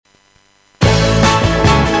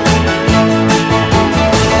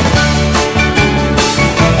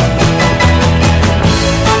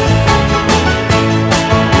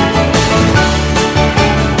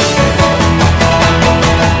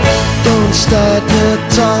got me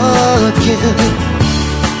talking.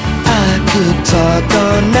 I could talk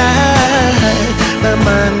all night. My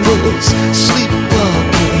mind goes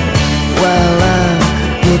sleepwalking while I'm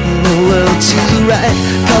putting the world to right.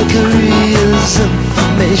 Calgary is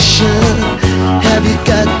information. Have you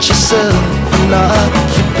got yourself an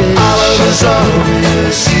occupation? Oliver's Army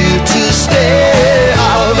is here to stay.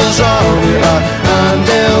 Oliver's Army are on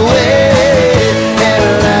their way,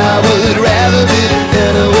 and I would rather be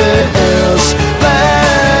anywhere else.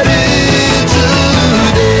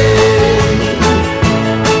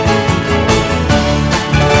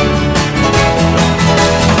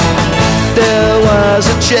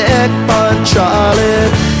 Checkpoint Charlie,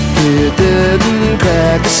 he didn't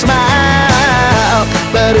crack a smile,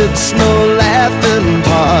 but it's no laughing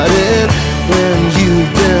party when you've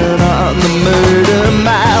been on the murder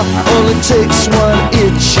mile. Only takes one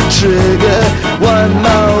itch a trigger, one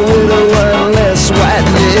more widow, one less white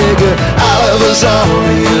nigger. Oliver's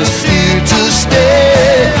Army is here to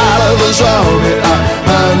stay. Oliver's Army are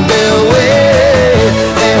on their way,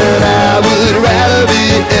 and I would rather be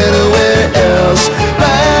anywhere else.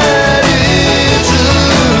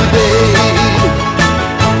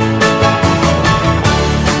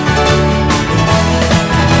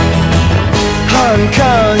 Hong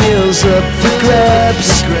Kong is up for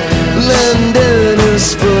grabs. London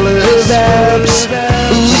is full of abs.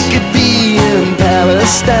 We could be in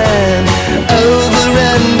Palestine,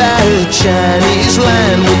 overrun by a Chinese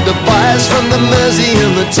line, with the boys from the Mersey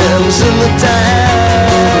and the Thames and the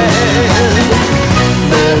Tyne.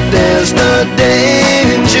 But there's no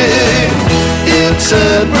danger. It's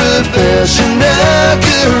a professional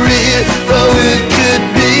career, or it could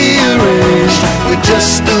be arranged with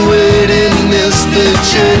just the waiting list. The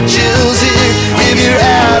Churchill's here. If you're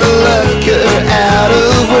out of luck or out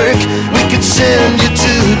of work, we could send you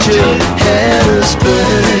to Johannesburg.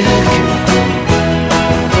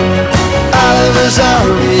 Oliver's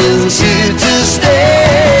Army is here to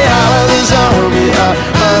stay. Oliver's Army are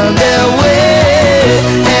on their way,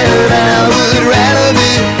 and I would rather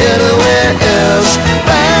be anywhere else.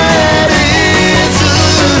 Fighting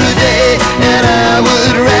today, and I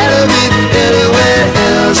would rather be anywhere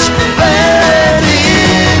else.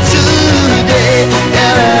 Fighting today,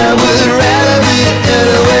 and I would rather be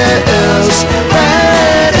anywhere else.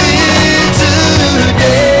 Fighting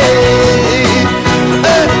today.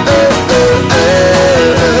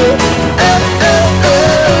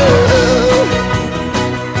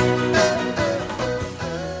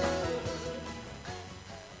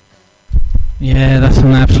 Yeah, that's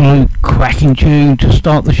an absolute cracking tune to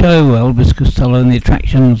start the show. Elvis Costello and the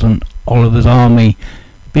Attractions and Oliver's Army.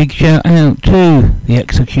 Big shout out to The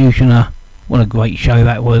Executioner. What a great show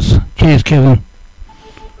that was. Cheers, Kevin.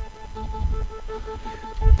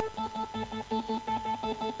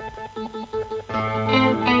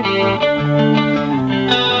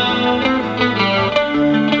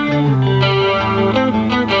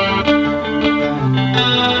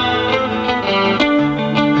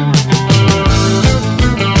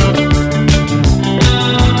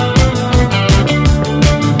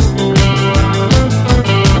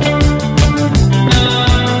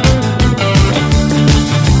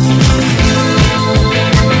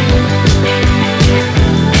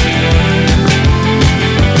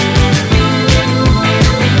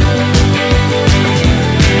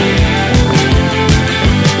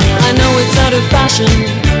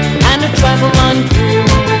 And a trifle uncool,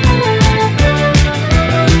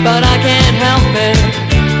 but I can't help it,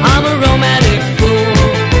 I'm a romantic fool.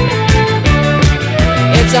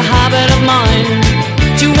 It's a habit of mine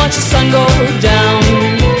to watch the sun go down.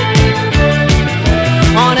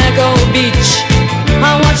 On Echo Beach,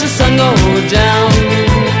 I watch the sun go down.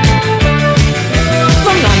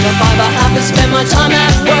 From 9 to 5 I have to spend my time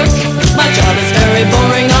at work. My job is very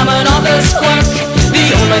boring, I'm an office clerk. The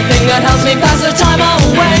only thing that helps me pass the time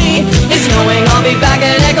away is knowing I'll be back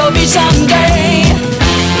at Echo Beach someday.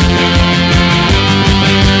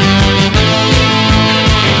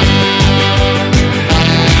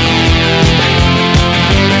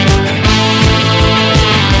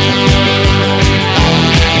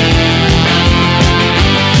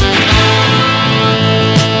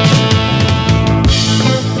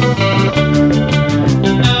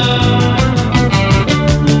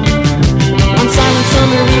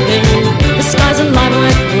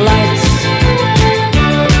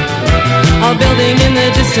 Building in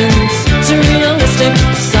the distance, surrealistic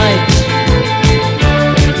sight.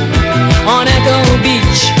 On Echo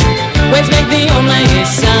Beach, waves make the only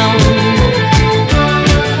sound.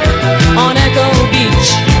 On Echo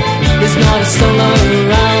Beach, there's not a soul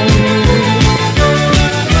around.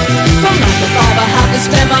 From 9 to 5 I have to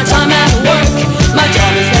spend my time time at work. My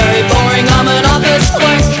job is very boring, I'm an office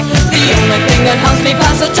clerk. The only thing that helps me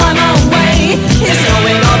pass the time away is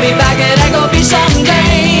knowing I'll be back at Echo Beach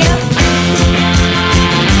someday.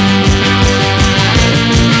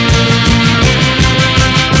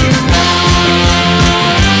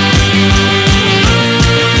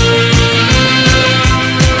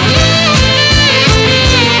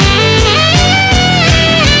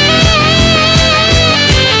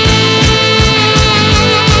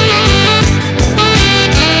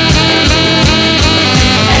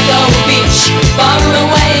 Far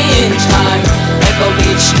away in time, Echo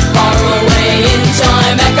Beach, far away in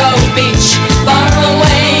time, Echo Beach, far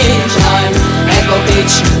away in time, Echo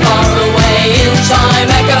Beach, far away in time,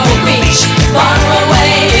 Echo Beach, far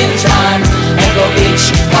away in time, Echo Beach,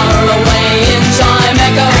 far away in time,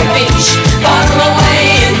 Echo Beach, far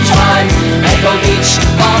away in time, Echo Beach,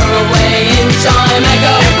 far away in time,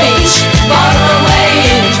 Echo Beach, far away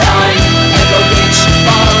in time, Echo Beach,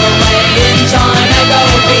 far away in time, Echo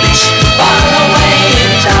Beach, far away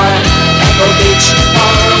in time, Echo Beach,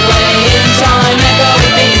 far away in time, Echo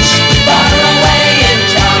Beach, far away in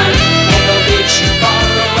time, Echo Beach, far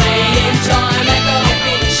away in time, Echo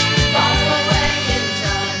Beach, far away in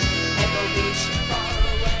time, Echo Beach, far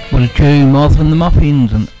away. What a tune, Martha and the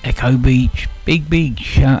Muffins and Echo Beach. Big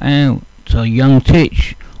shout out to Young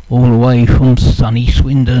Titch, all the way from sunny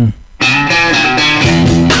Swindon.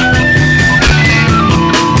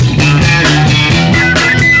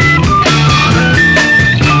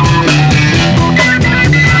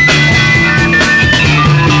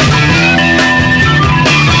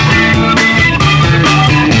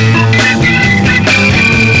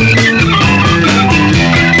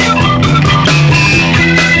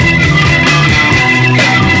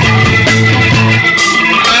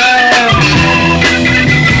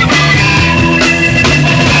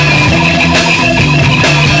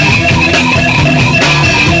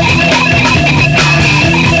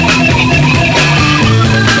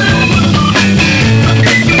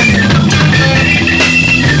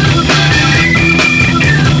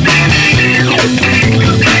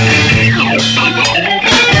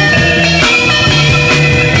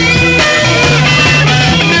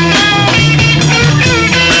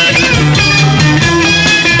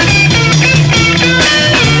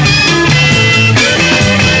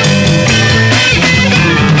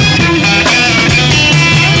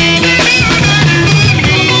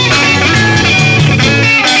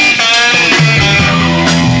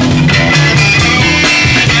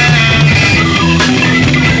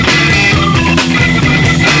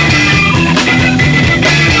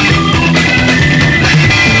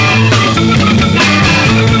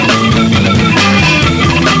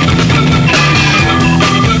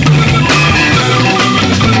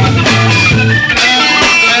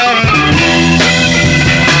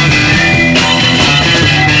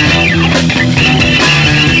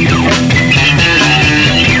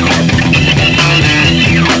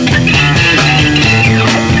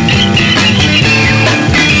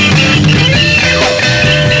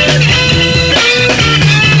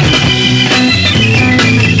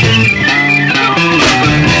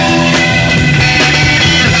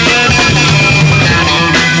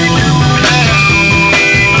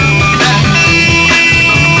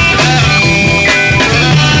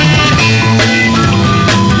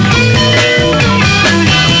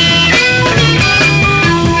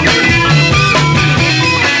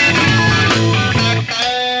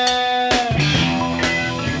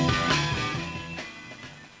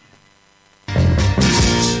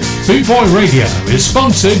 Boot Boy Radio is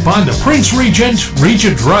sponsored by the Prince Regent,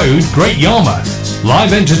 Regent Road, Great Yarmouth.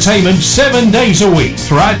 Live entertainment 7 days a week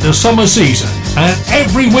throughout the summer season and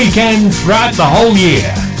every weekend throughout the whole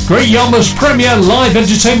year. Great Yarmouth's premier live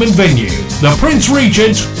entertainment venue, the Prince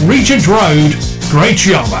Regent, Regent Road, Great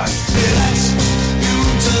Yarmouth.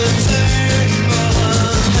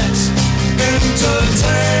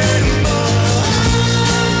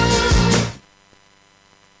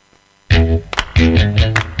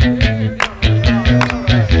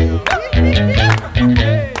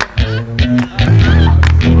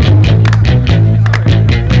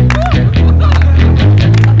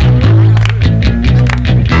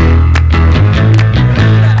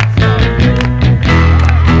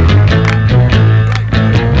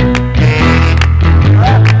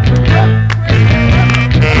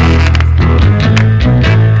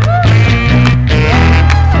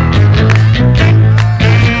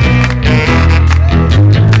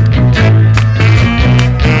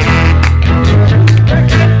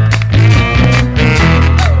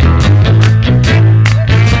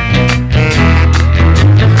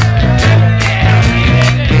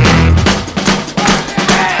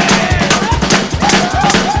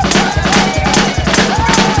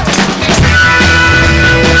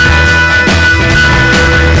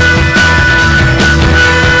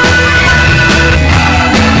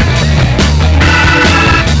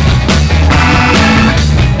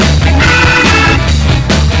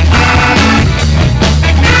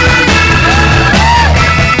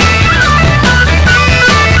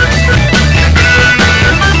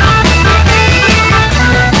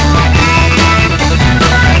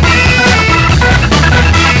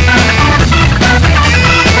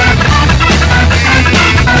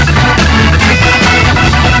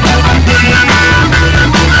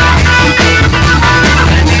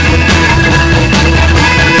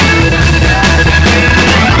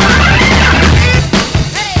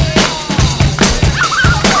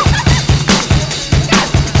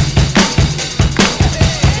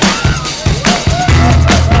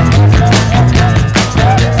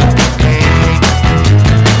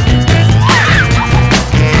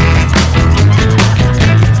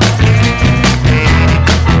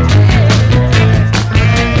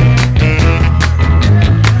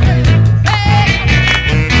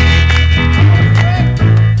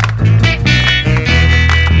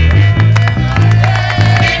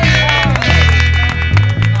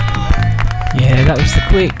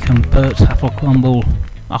 Brick and Bert's Apple Crumble.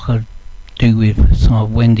 I could do with some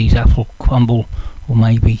of Wendy's Apple Crumble, or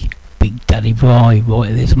maybe Big Daddy Bry right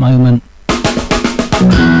at this moment.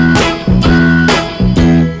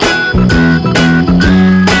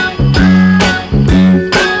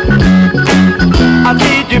 I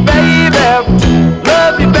need you, baby.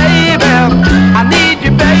 Love you, baby. I need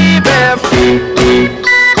you, baby.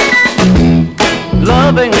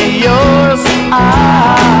 Lovingly yours,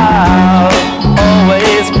 I'll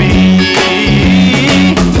always be.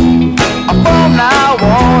 From now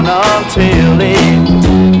on until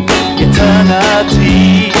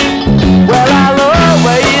eternity. Well, I'll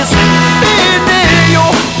always be near you.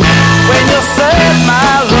 When you said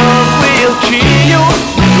my love will cheer you.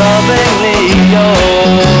 Lovingly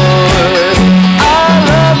yours, I'm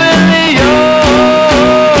lovingly yours.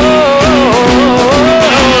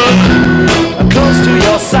 Close to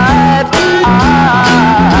your side,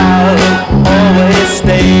 I'll always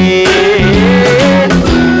stay.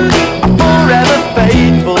 Forever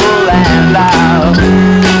faithful and I'll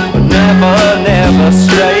never, never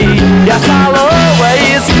stray. Yes, I'll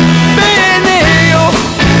always be near you.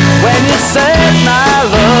 When you said my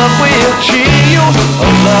love will cheer you.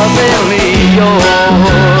 Lovingly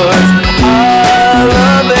yours,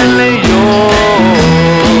 lovingly yours.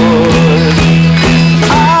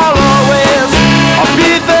 I'll always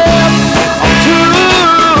be there to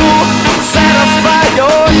satisfy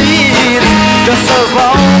your needs, just as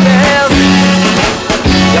long as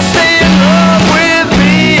you stay in love with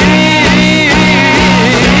me.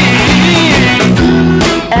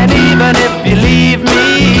 And even if you leave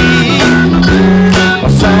me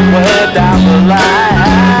somewhere down the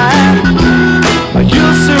line,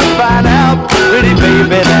 you'll soon find out, pretty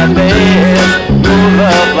baby, that there's no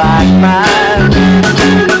love like mine.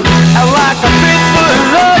 And like a faithful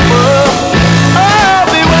lover, I'll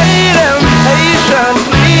be waiting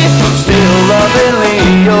patiently, still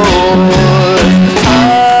lovingly yours,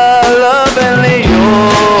 lovingly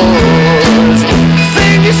yours.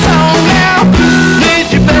 Sing your song now, need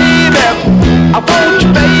you, baby, I want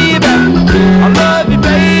you, baby, I love you,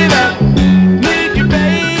 baby, need you,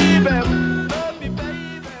 baby, love you,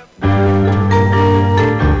 baby.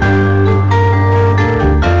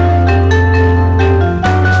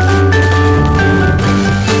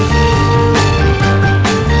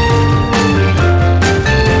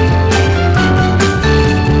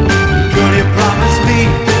 Could you promise me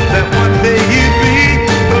that one day you'd be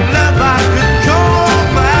the love I could call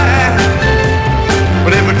mine?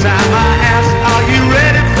 But every time I ask, are you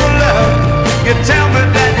ready for love? You tell me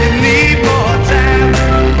that you need more time.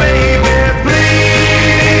 Baby,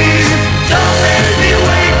 please, don't let me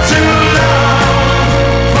wait too long.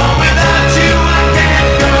 For without you I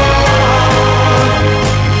can't go on.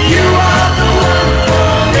 You are the one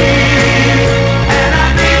for me, and I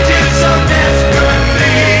need you so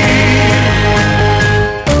desperately.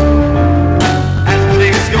 As the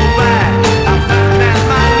days go by, I find that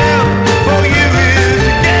my love for you is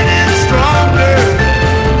getting stronger.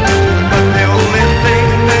 But the only thing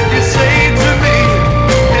that you say to me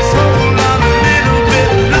is hold on a little bit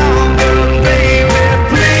longer, baby,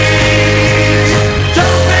 please.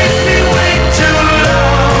 Don't make me wait too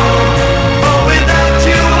long. For without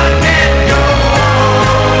you I can't go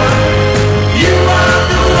on. You are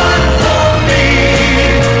the one for me,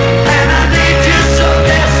 and I need you so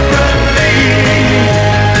desperately.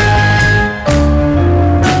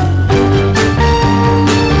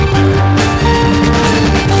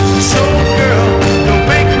 So girl, don't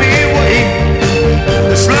make me wait.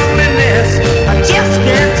 This loneliness I just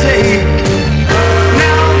can't take.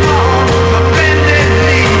 Now I'm on my bended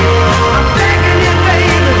knee. I'm begging you,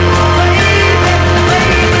 baby,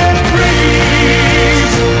 baby,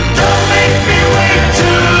 please. Don't make me wait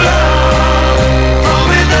too long. For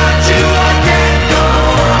without you I can't go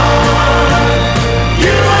on.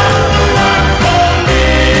 You are the one for me,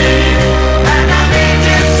 and I need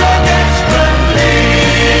you so desperately.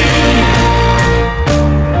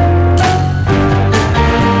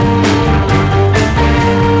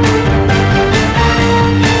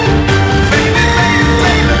 Baby,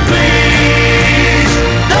 baby, please,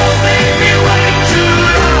 don't make me wait too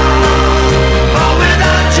long. For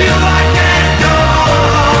without you I can't go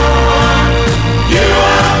on. You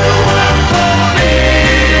are the one for me,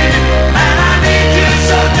 and I need you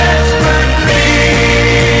so desperately.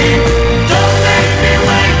 Don't make me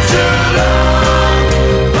wait too long.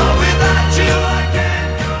 For without you I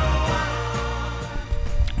can't go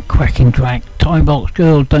on. Cracking track. Time Box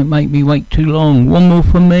Girl, Don't Make Me Wait Too Long. One more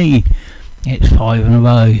from me. It's 5 in a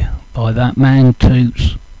row by that man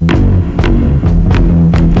Toots.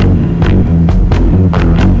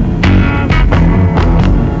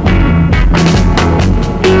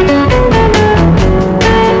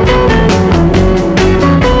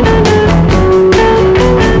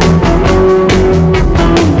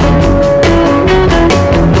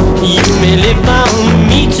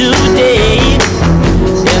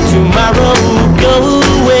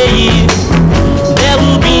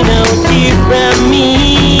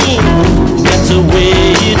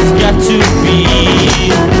 got to be.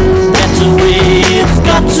 That's the way it's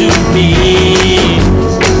got to be.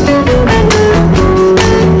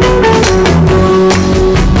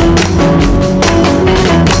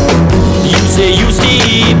 You say you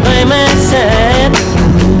stay by my side.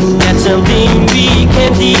 That's something we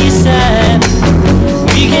can decide.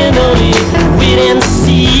 We can only wait and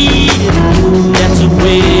see. That's the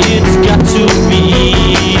way it's got to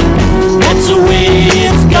be. That's the way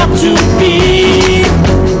it's got to be.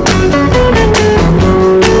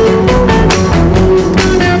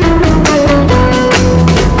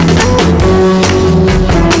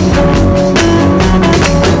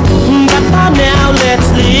 But for now let's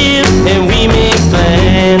live and we may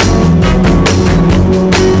find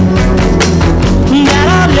that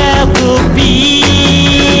our love will be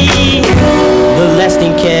the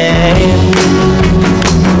lasting kind.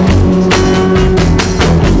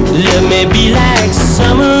 Love may be like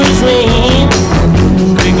summer's rain,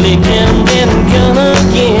 quickly come and gone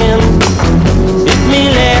again. It may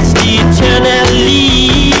last eternally.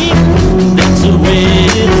 That's the way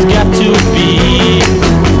it's got to be.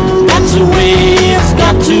 That's the way it's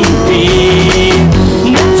got to be.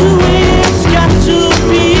 That's the way it's got to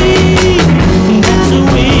be. That's the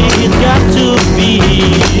way it's got to be.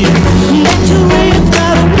 That's the way it's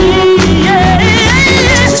gotta be. Yeah.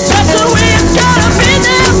 That's the way it's gotta be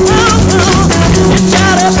now. It's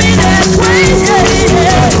gotta be that way.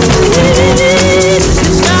 Yeah.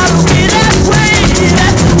 It's gotta be that way.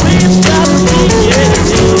 That's the way it's gotta be. Yeah.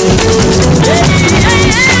 It's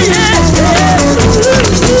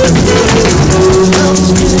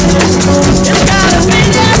gotta be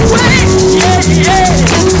that way.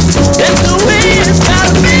 Yeah. That's the way it's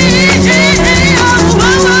gotta be. Yeah.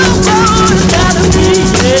 It's gotta be.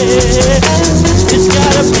 Yeah. It's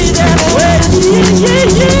gotta be that way. Yeah.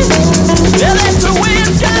 Yeah, that's the way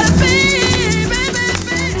it's gotta be.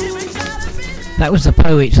 Baby. That was the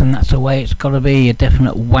Poets, and that's the way it's got to be. A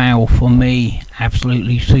definite wow for me.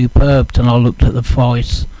 Absolutely superb. And I looked at the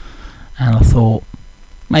price and I thought,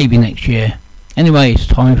 maybe next year. Anyway, it's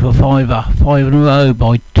time for five in a row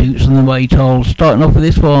by Toots and the Maytals. Starting off with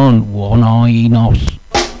this one, One Eye Enos.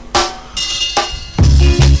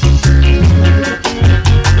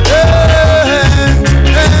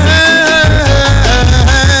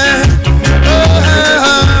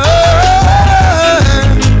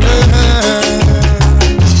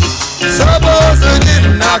 Suppose you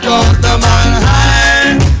didn't knock off the man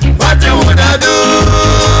high, what you woulda do?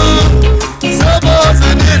 Suppose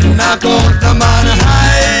you didn't knock off the man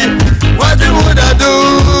high, what you woulda do?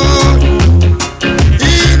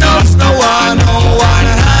 He knows no one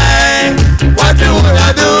high, what you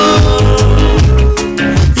woulda do?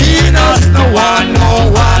 He knows no one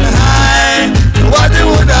high, what you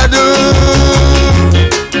woulda do?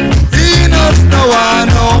 He knows no one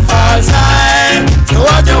no false high, so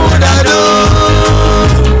what you woulda do?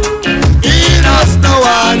 He knows no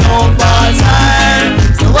one no false high,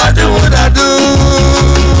 so what you woulda do?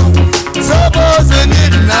 Suppose you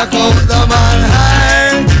didn't knock off the man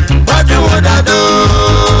high, what you woulda do?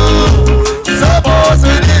 Suppose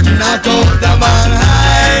you didn't knock off the man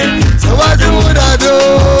high, so what you woulda do?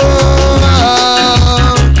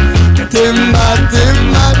 Timber,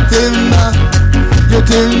 timber, timber, you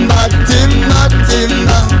timber, timber,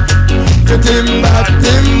 timber, you timber,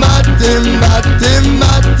 timber, timber,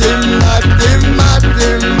 timber, timber, timber,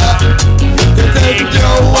 timber. You take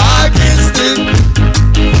your walking stick,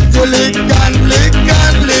 you lick and lick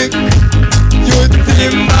and lick. You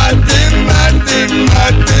timber, timber, timber,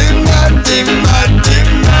 timber, timber,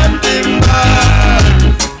 timber, timber.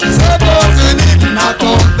 Suppose you didn't knock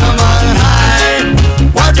off the man high,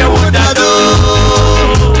 what you woulda do?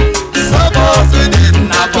 Suppose you didn't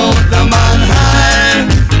knock off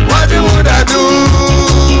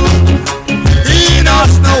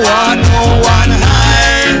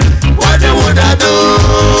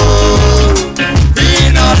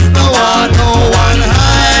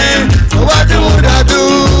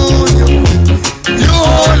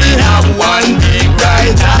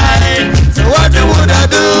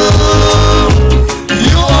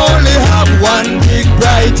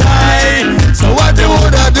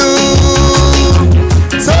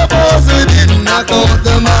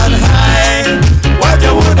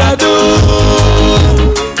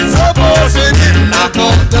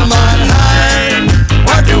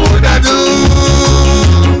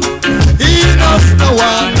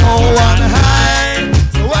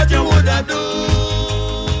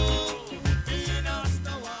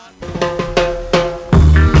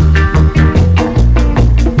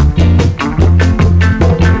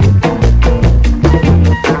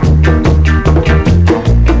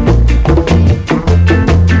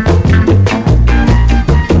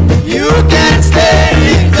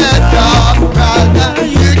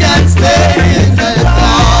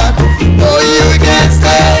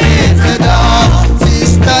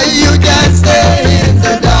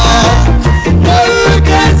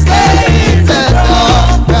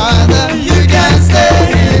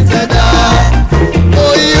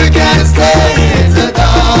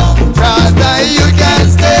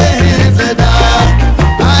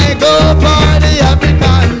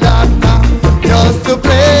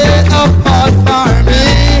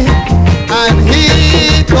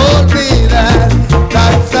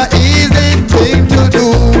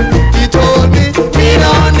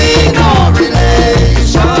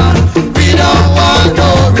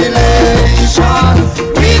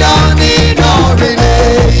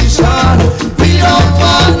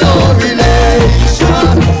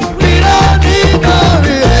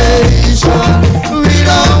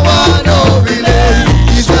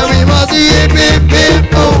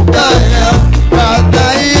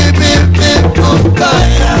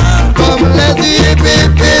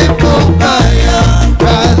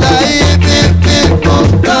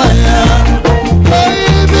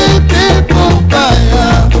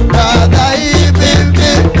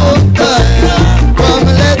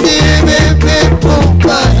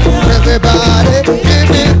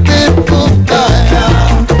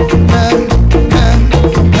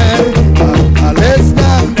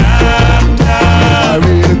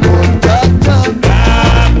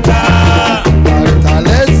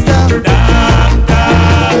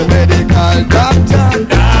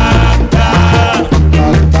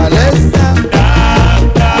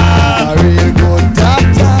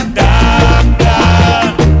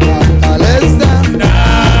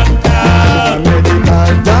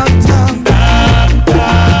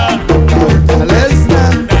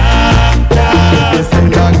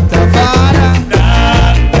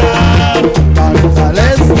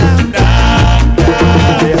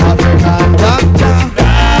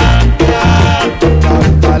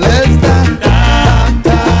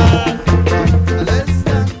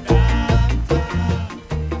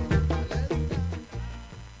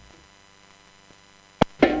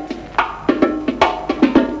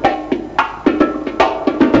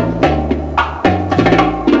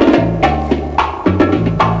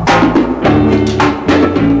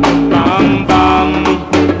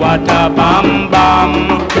what a bam bam,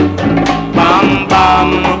 bam bam,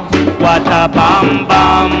 what a bam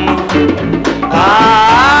bam.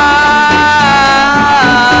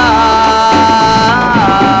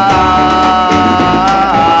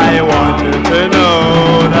 I want you to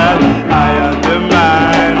know that I am the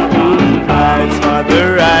man who fights for the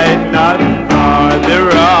right, not for the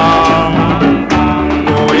wrong.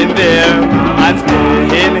 Going there and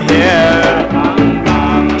staying here,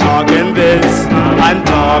 talking this and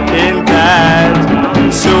talking that.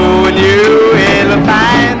 Soon you will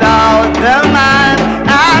find out the man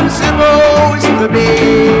I'm supposed to be.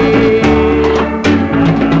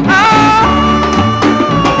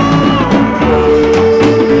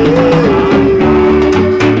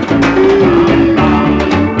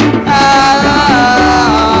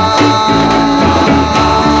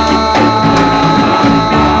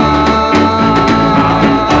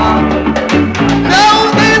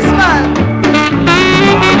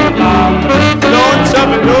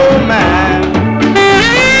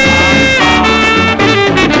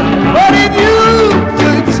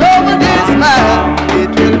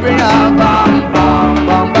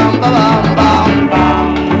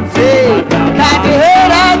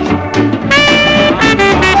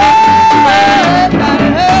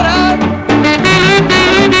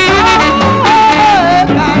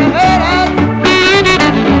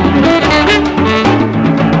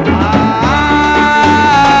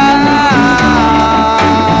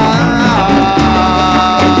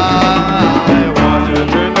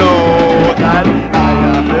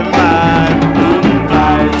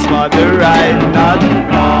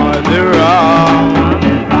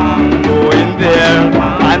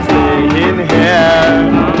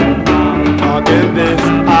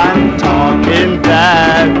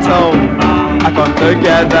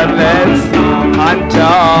 Together, let's sing and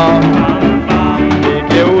talk. Make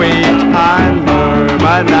your weight and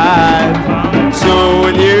harmonize.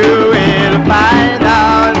 Soon you will find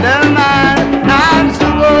out the man I'm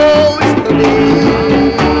supposed to be.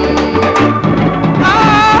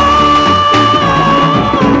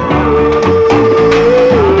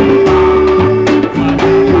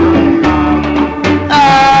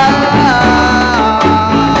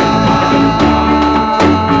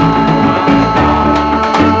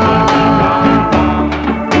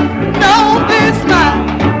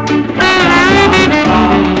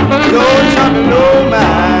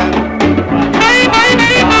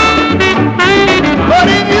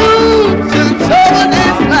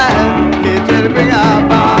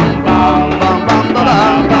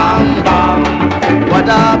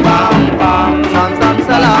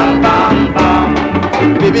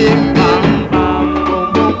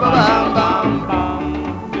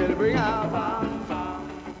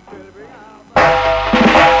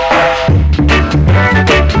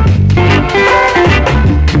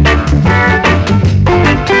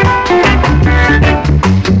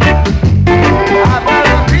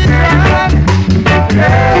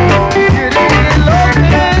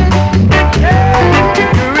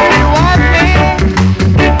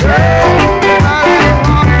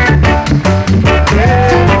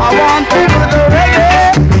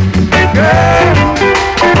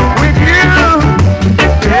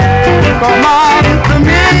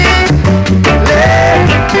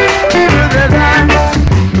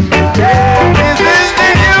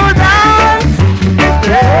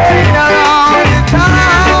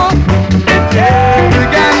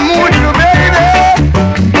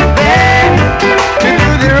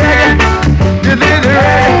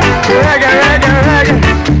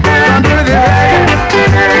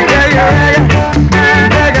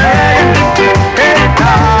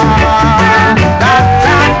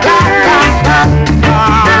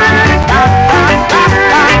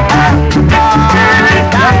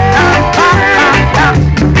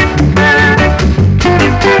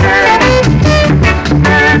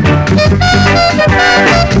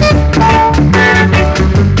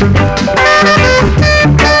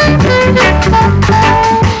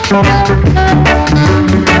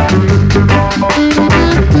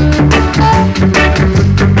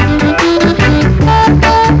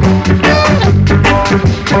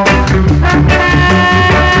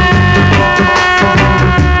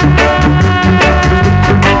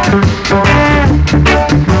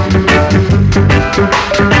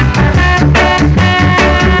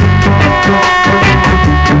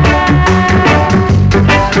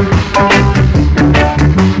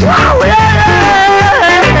 Wow, yeah,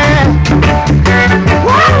 yeah, yeah.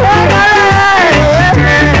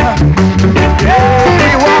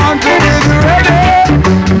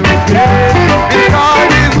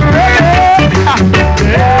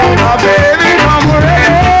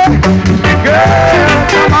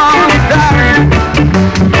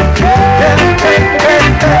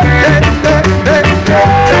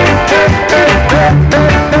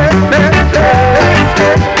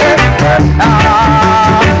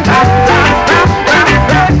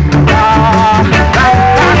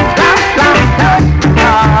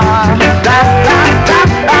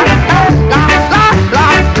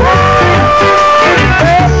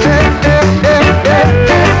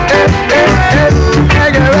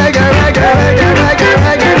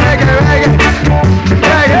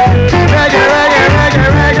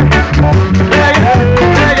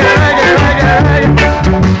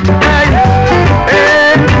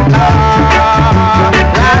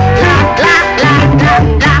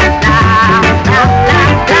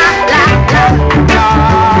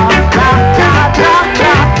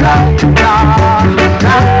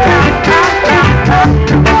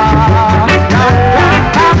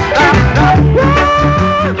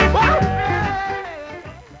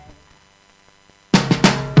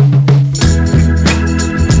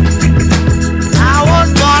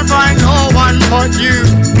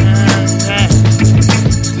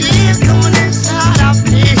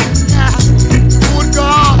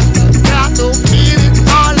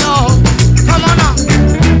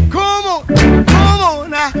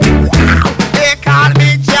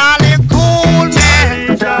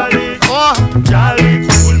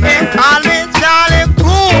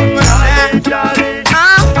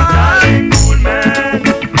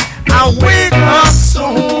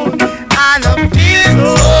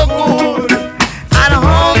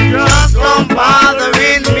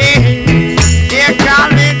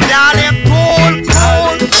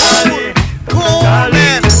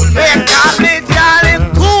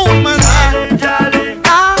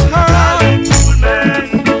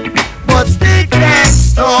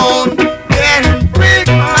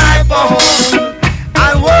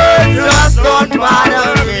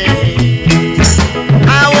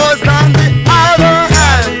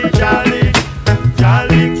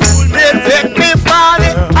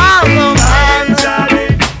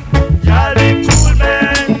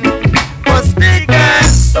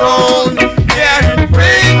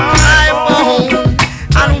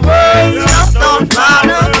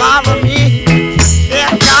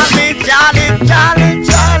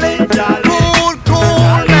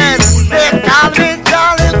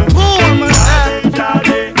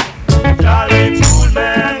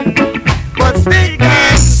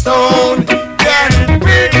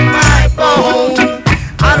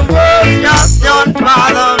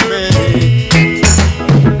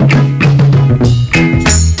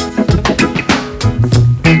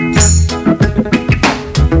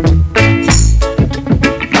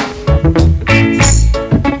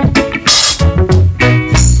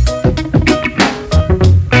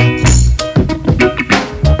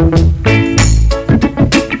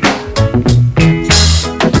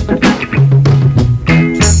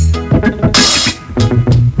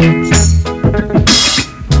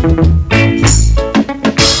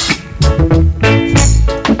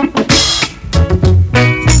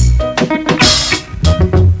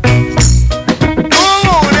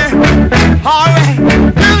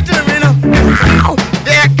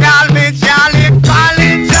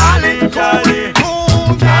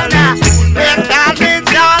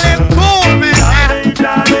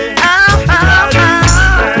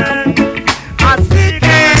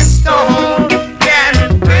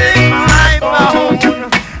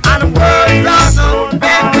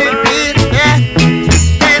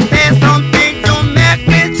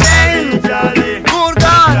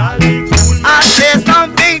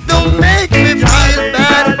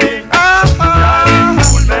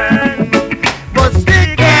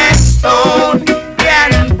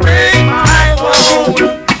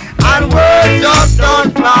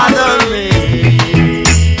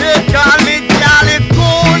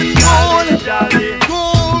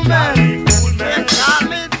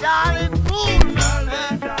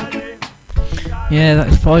 Yeah,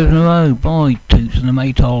 that's 5 in a row by Toots and the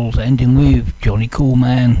Maytals, ending with Johnny Cool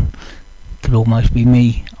Man. Could almost be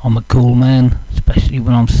me. I'm a cool man, especially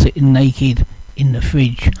when I'm sitting naked in the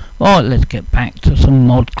fridge. Right, let's get back to some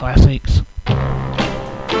mod classics.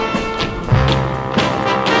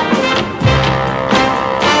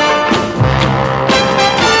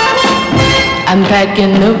 I'm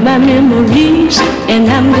packing up my memories and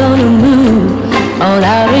I'm gonna move on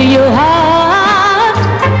out of your heart.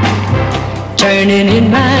 Turning in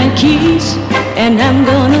my keys and I'm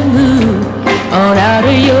gonna move on out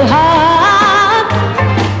of your heart.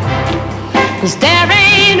 'Cause there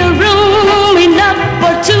ain't a room enough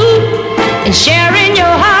for two, and sharing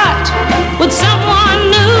your heart with someone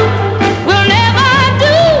new will never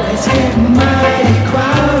do. It's getting mighty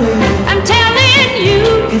crowded. I'm telling you,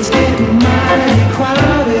 It's getting mighty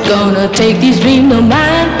crowded. gonna take these dreams of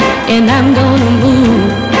mine and I'm gonna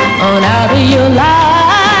move on out of your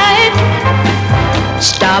life.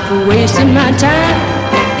 Stop wasting my time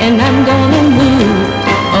and I'm gonna move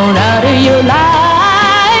on out of your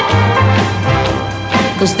life.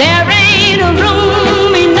 'Cause there ain't a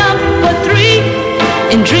room enough for three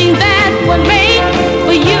in dreams that were made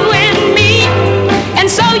for you and me. And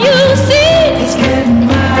so you see, It's getting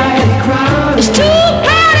mighty crowded. it's too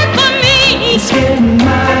crowded for me. It's getting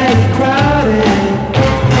mighty crowded.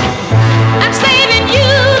 I'm saving you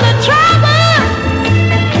the trouble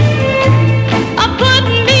of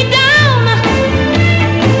putting me down.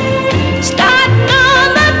 Starting on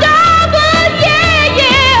the double, yeah,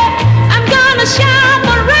 yeah. I'm gonna shop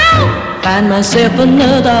around, find myself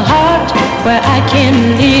another heart where I can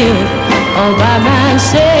live all by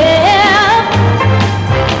myself.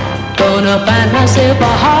 Gonna find myself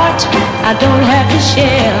a heart I don't have to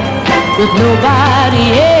share with nobody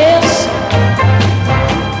else.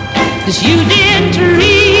 'Cause you didn't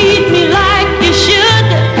treat me like you should,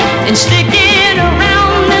 and sticking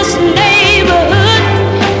around this neighborhood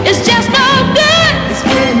is just no good. It's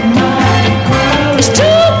getting mighty crowded. It's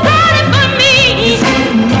too crowded for me. It's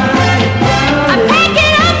getting mighty crowded. I'm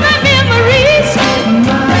packing up my memories.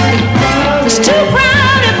 Mighty crowded. It's too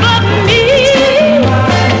crowded for me.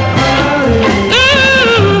 Mighty crowded.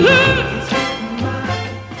 Mhm.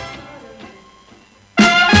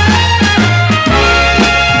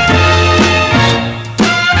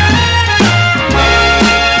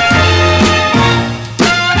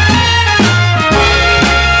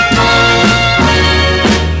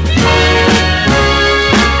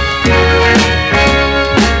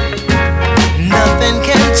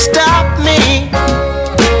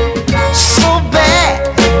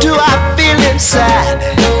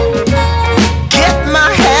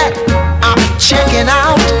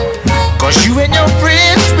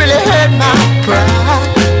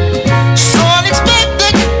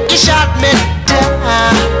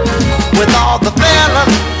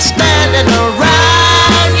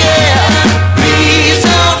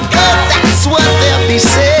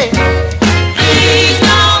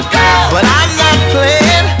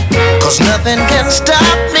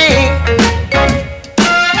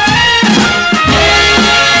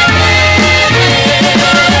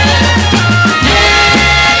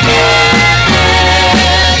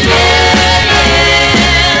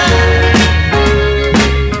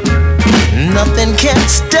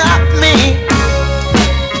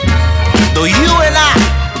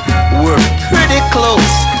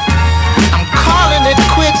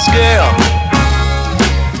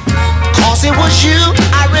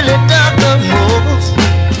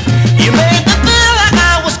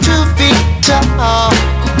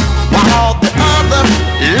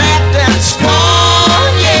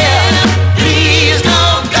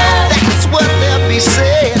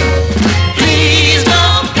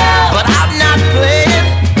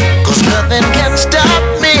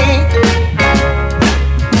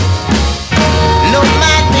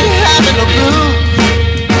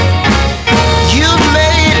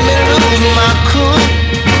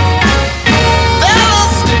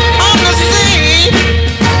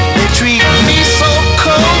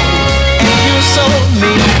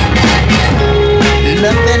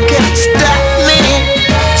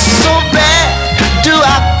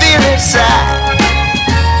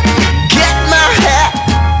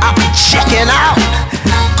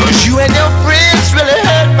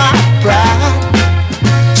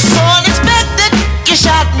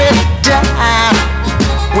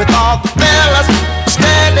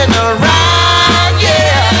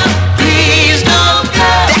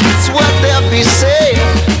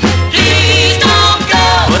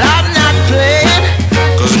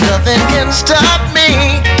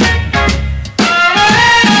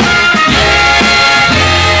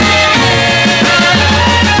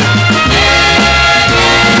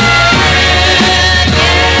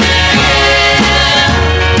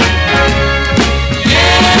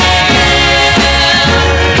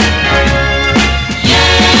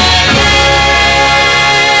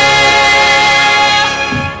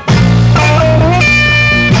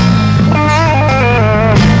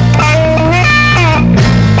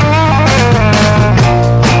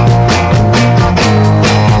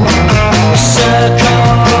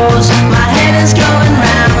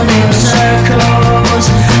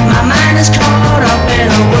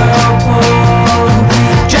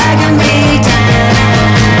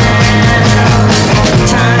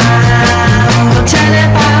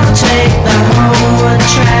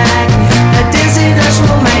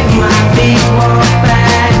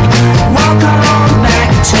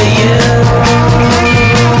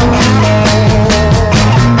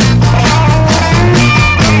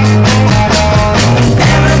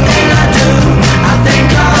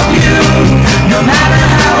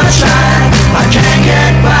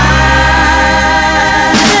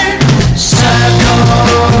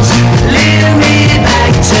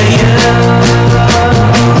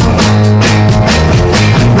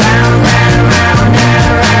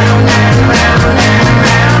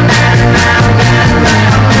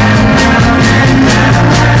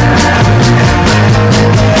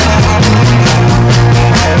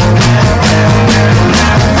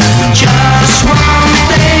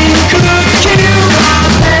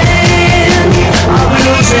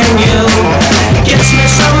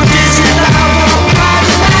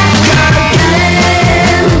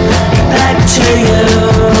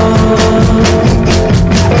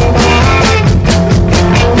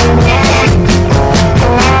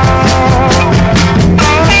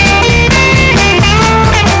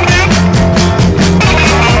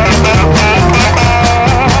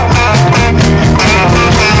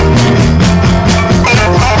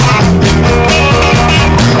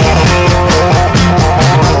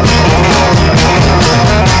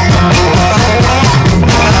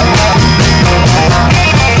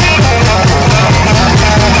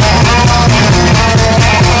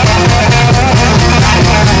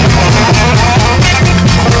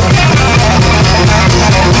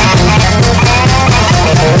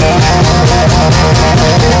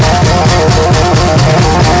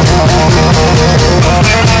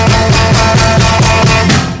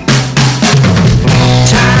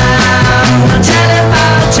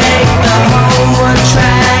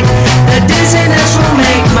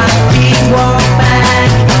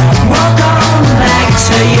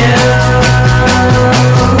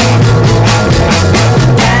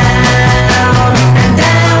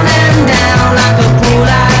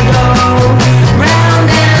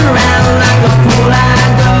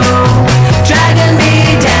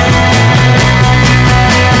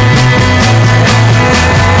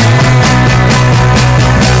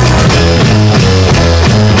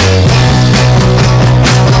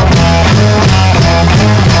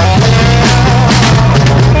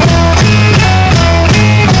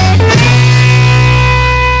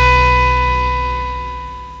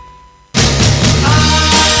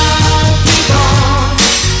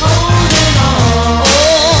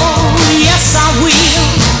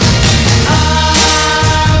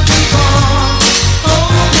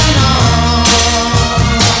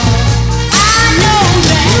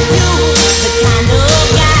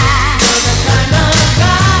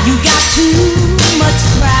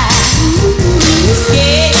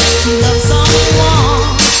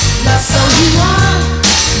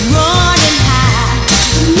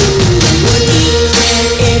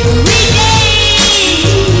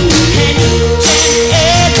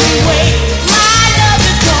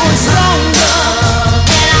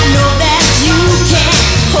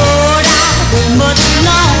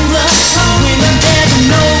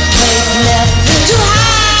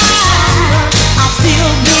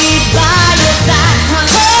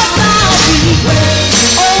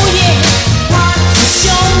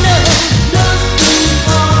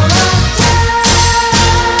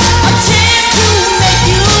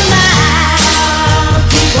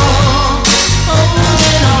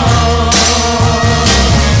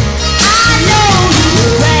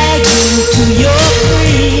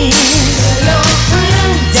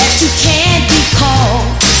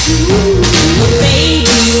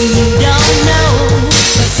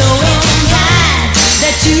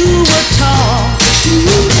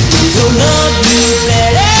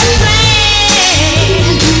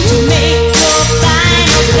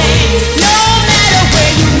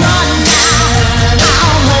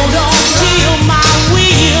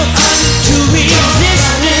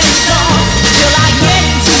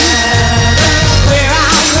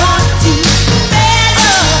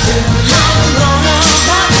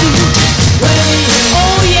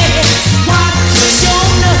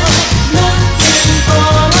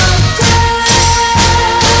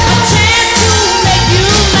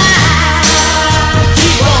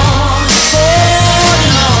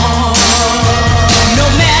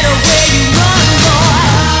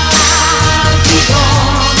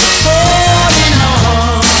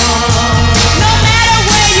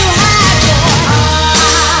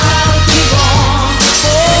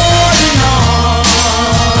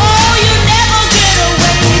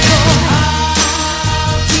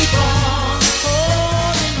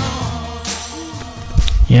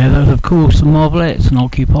 course, the Marvelettes, and I'll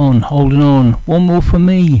keep on holding on. One more from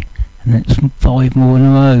me, and it's 5 more in a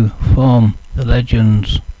row from the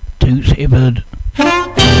legends, Toots Hibbert.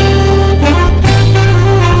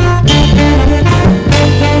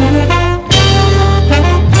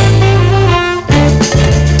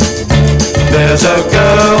 There's a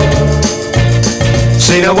girl,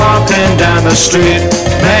 seen her walking down the street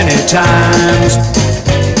many times.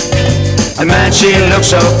 And man, she looks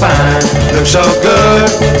so fine, looks so good,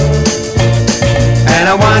 and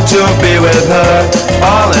I want to be with her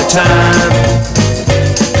all the time.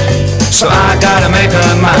 So I gotta make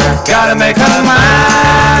her mine, gotta make her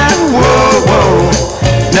mine. Whoa, whoa,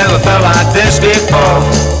 never felt like this before.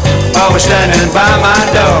 Always standing by my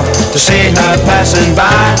door to see her passing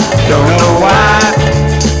by, don't know why.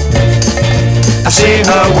 I see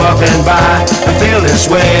her walking by and feel this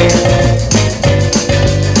way,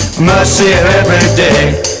 must see her every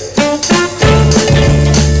day.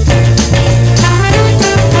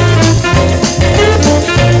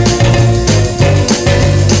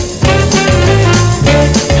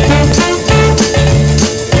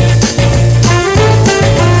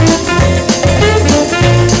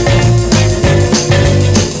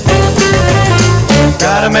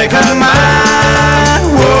 Gotta make her mine,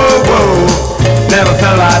 whoa, whoa, never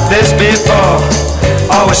felt like this before.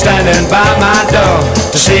 Always standing by my door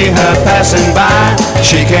to see her passing by.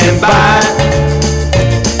 She came by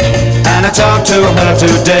and I talked to her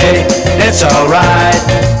today. It's alright,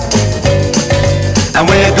 and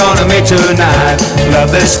we're gonna meet tonight.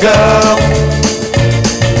 Love this girl,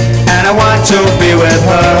 and I want to be with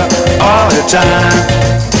her all the time.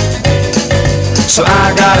 So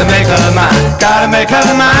I gotta make her mine, gotta make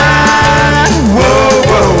her mine. Whoa,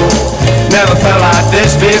 whoa, never felt like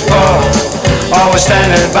this before. Always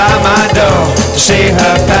standing by my door to see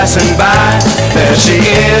her passing by. There she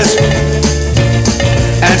is,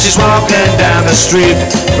 and she's walking down the street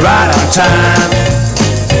right on time.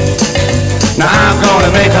 Now I'm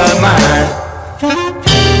gonna make her mine.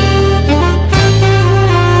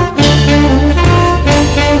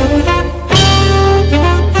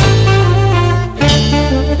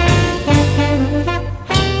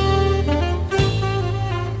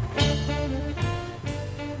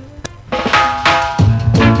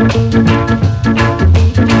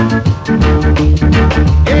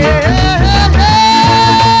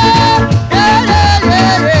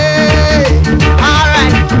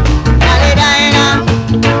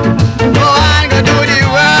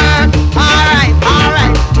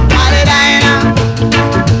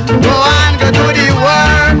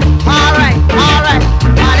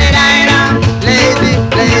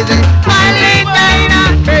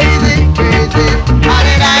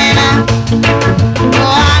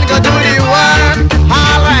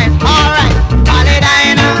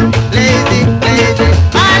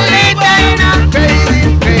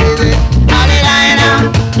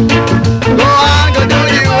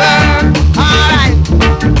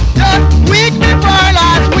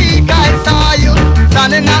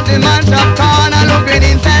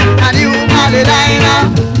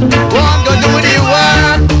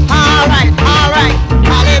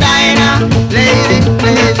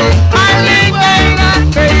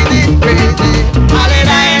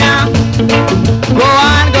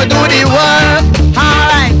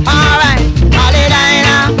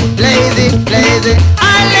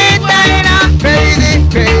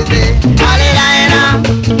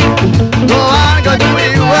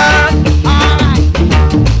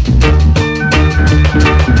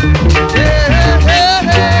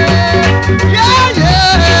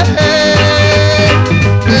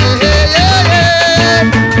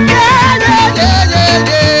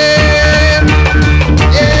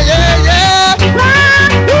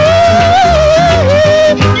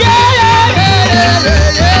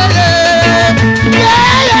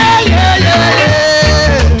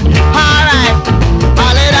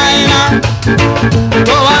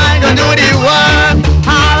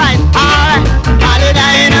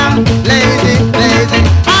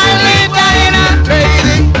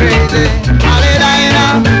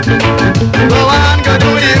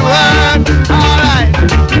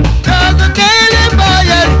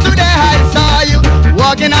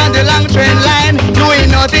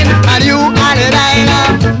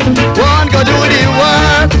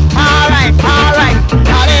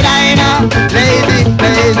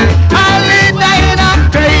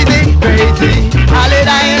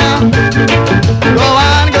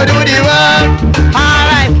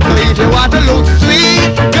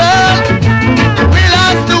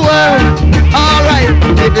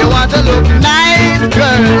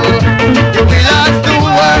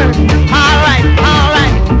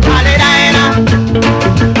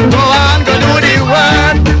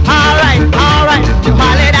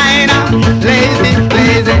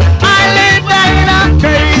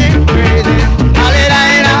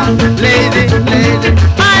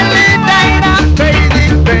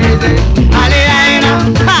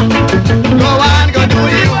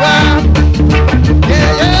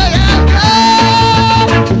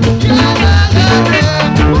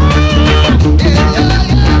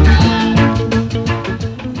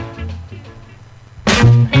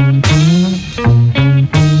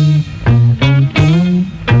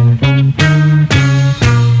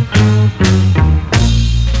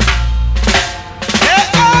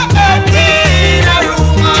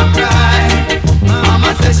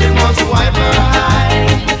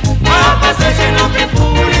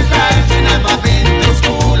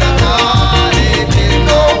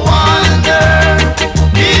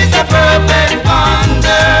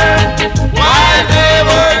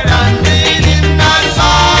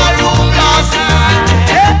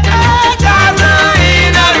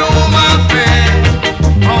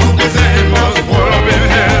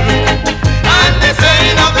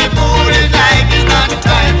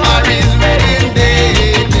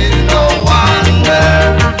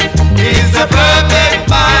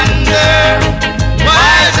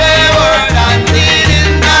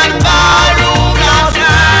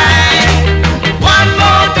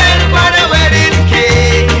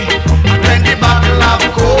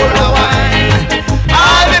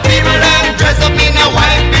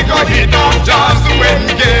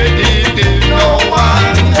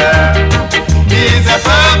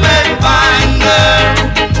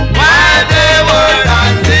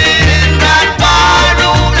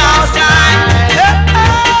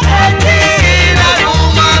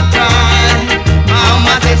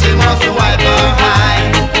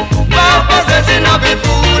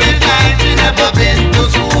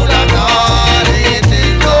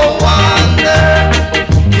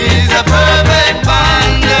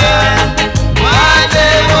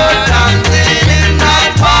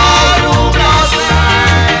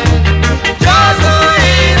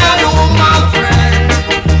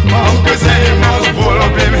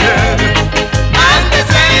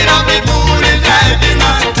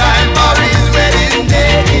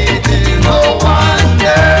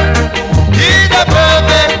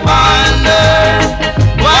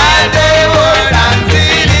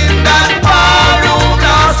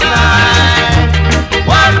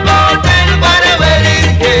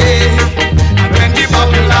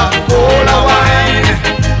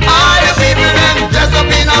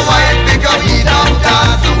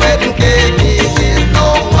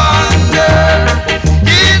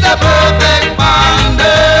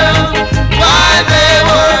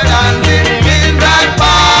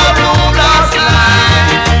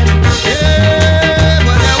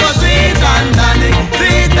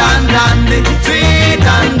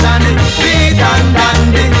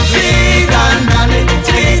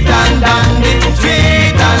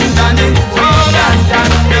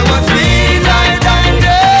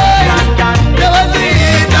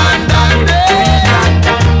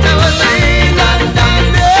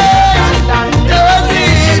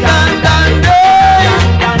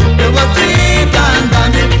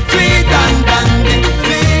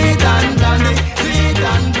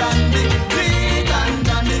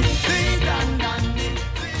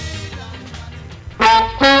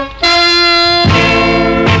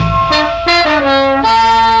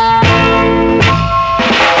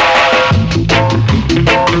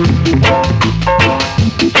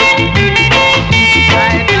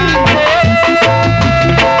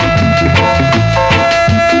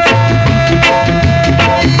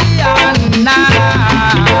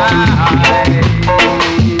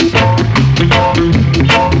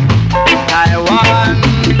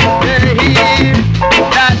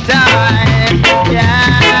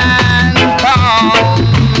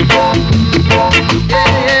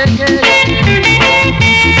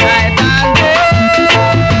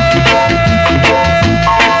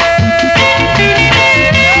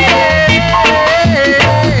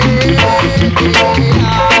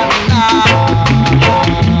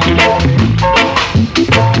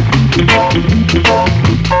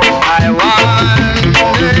 I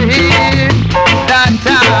wonder if that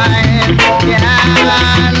time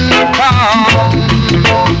can come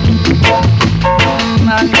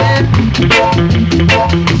again.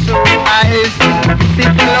 So I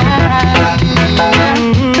sit alone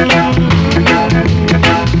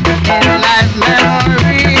in life's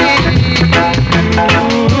memory,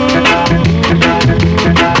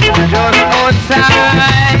 just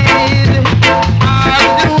outside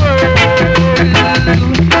of the world.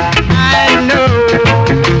 I know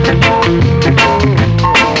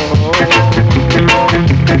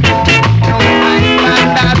I find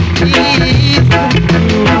that peace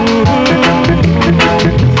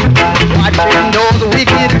watching those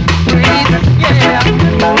wicked streets.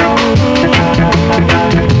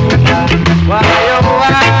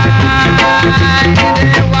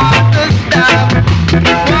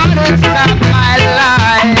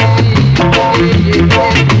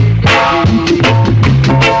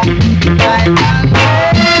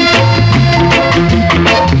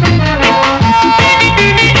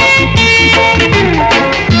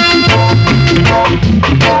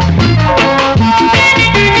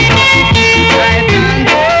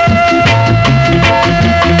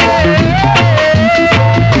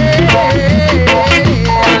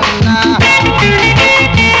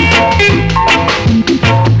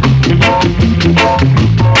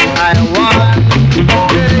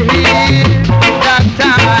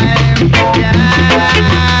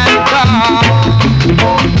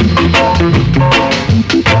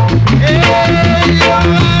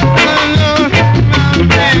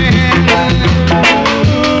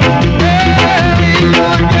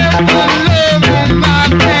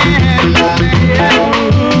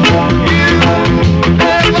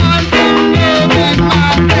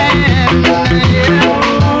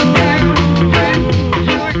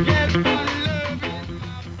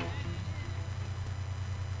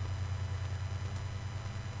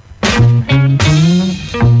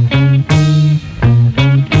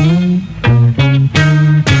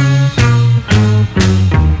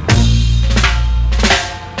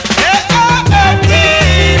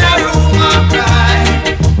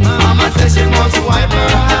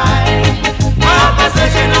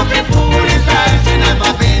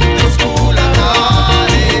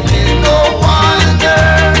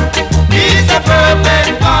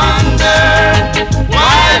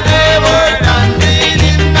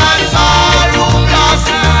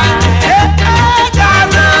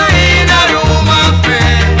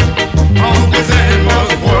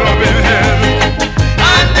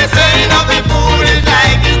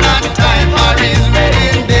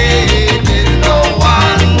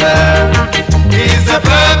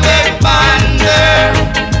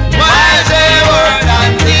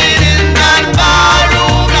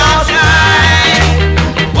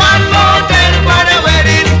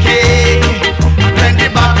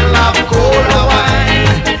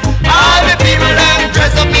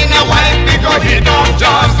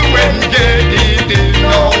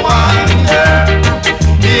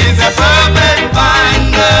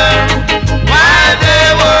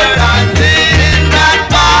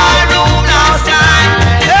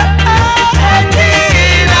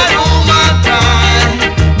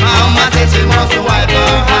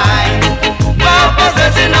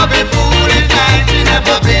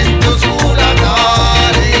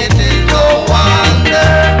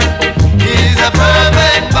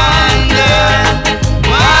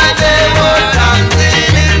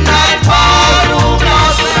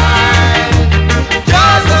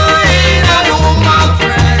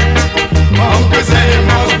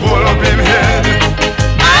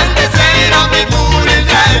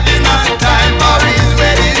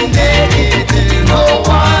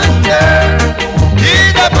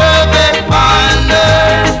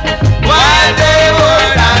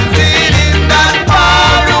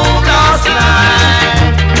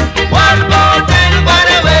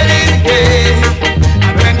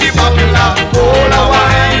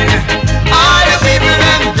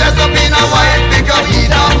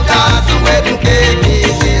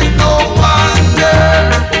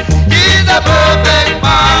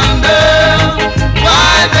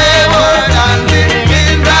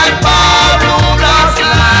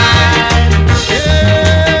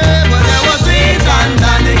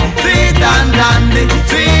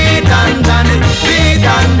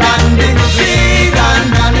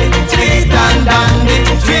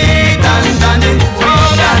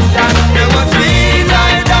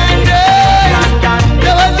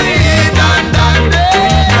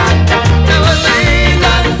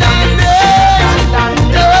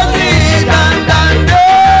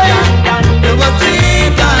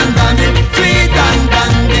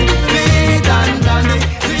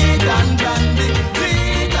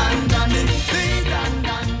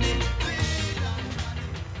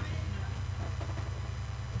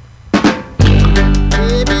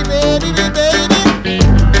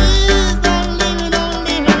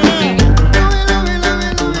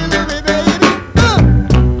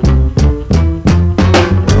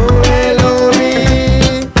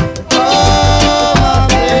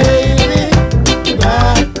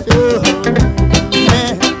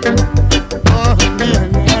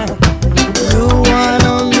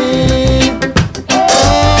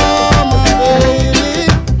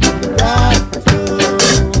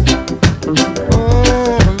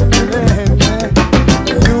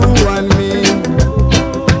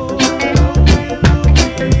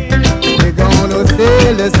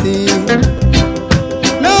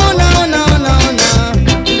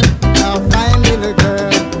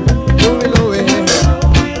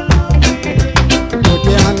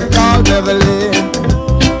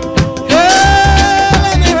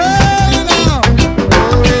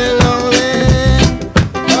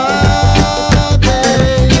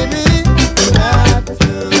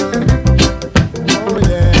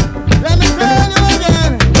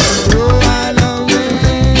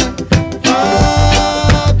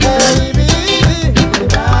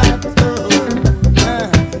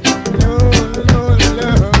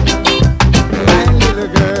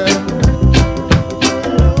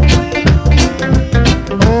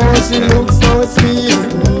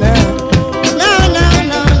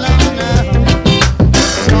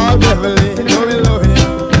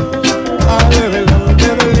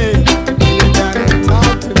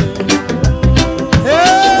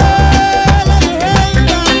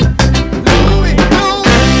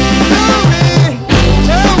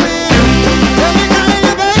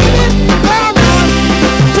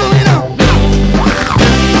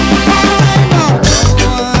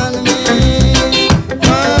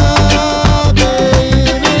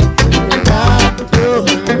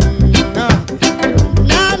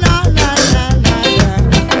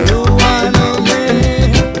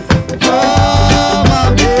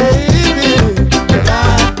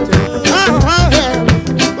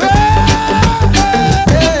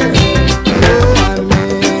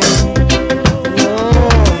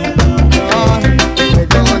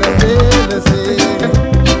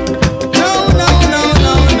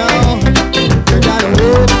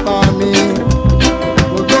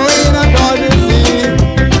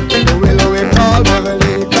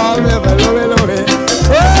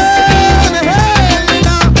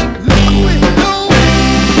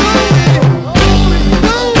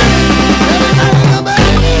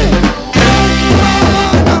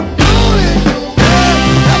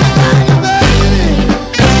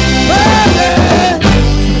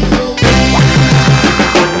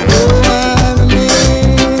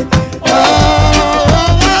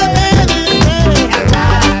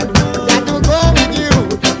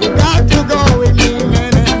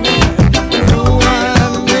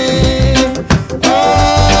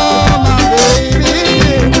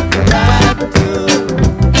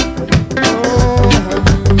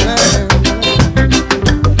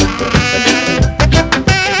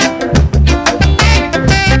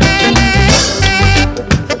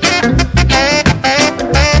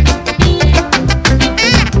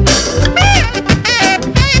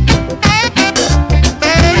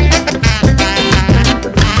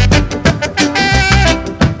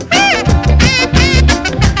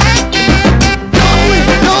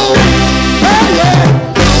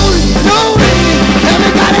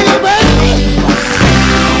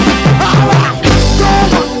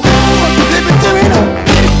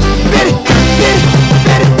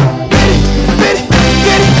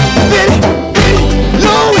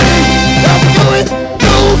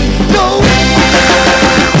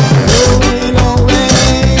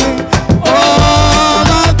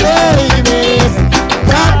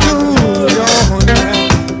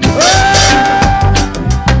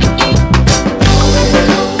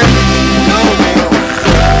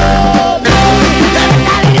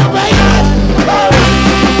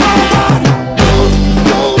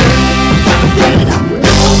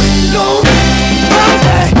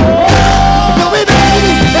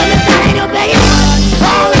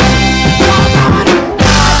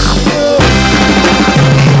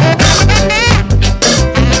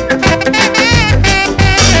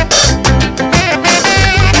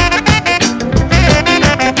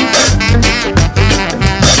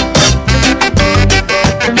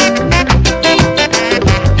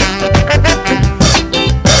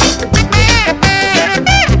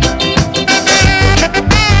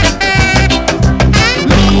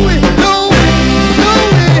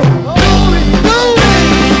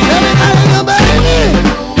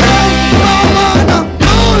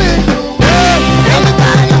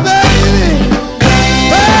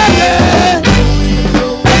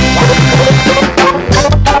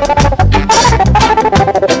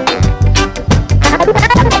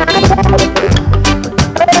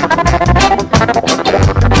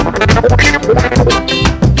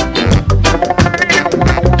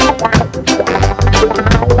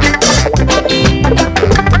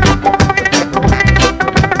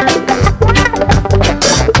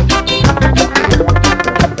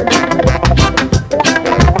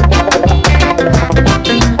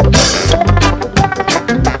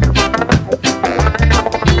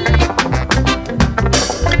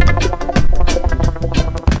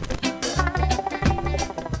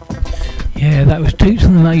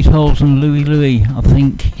 Maytals and Louie Louie. I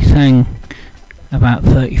think he sang about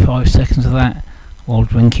 35 seconds of that while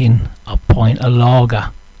drinking a pint of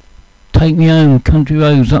lager. Take Me Home, Country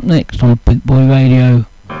Roads, up next on Big Boy Radio.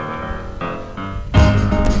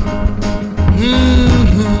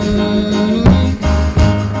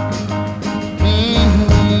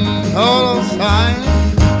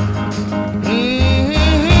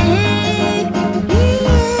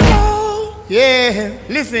 Yeah,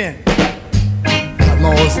 listen.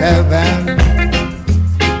 Almost heaven,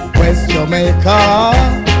 West Jamaica,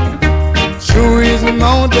 sure is a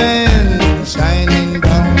mountain shining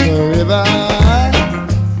down the river.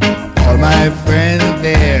 All my friends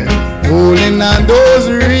there, holding on those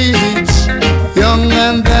reeds, young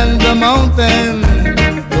and then the mountain,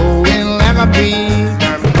 going like a bee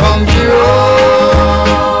from the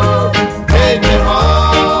road. Take me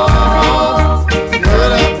home to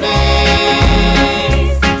the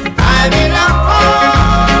place I belong.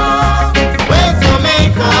 West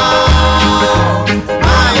Jamaica,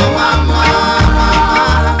 my mama,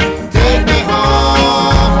 take me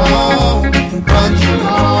home, country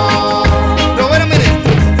home. No, wait a minute.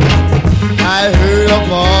 I heard a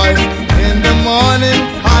voice in the morning,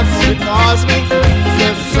 she calls me,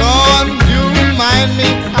 says, son, you remind me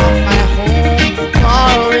of my home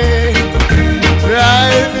far away.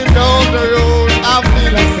 Driving down the road, I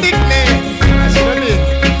feel a sickness. I should have been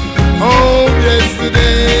home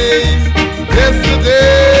yesterday.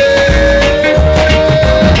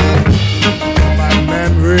 My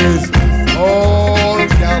memories all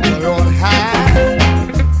gathered on high.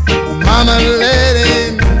 Mama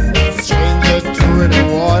letting stranger to the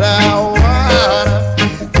water.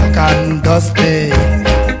 And dusty,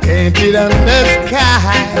 painted on the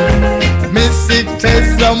sky. Missy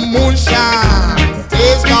taste of moonshine,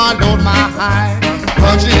 taste gone on my high.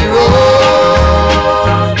 Country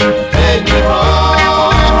road, take me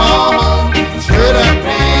home to the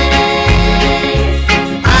place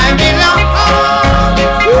I belong.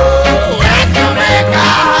 West Jamaica,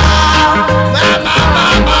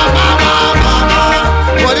 mama.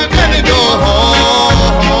 What you tell me go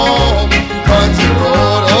home, country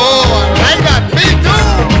road.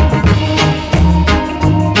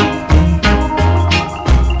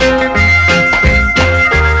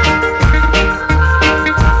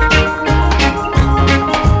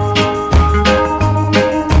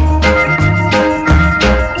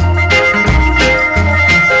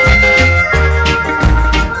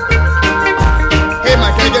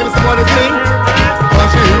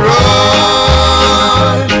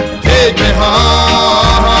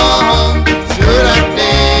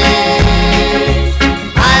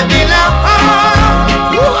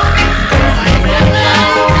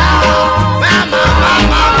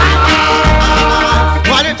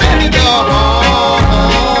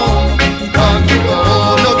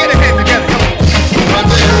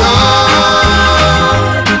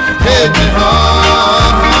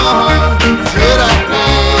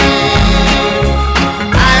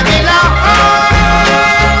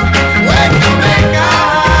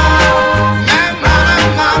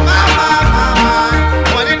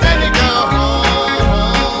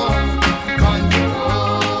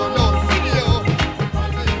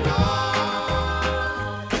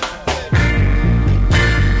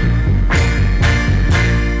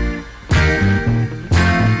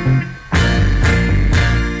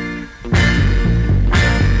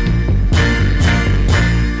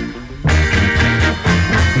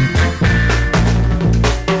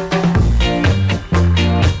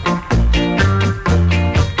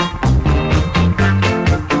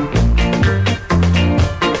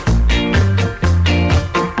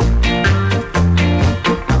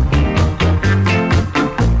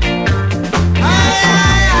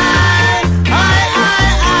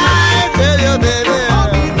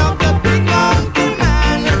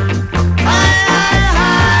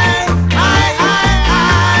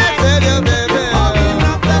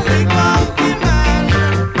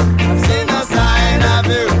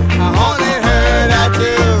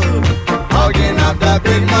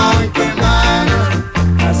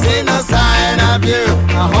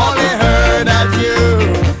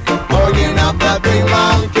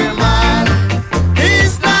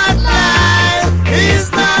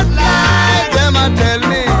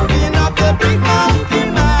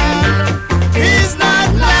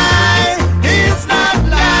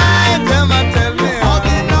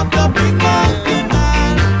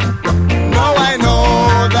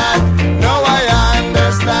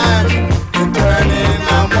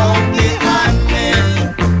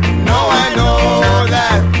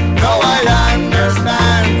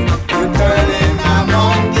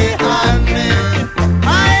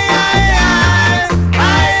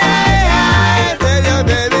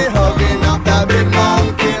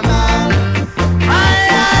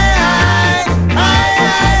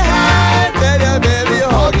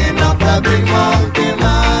 big monkey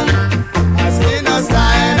man. I see no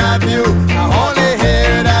sign of you, I only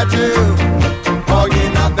hear that you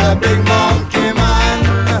hugging up the big monkey man.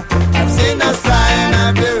 I see no sign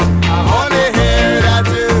of you, I only hear that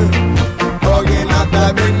you hugging up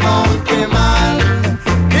the big monkey man.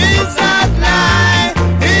 He's not lying,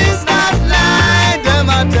 he's not lying, them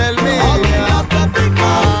a tell me. Hugging up the big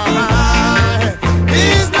monkey man.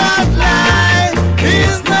 He's not lying,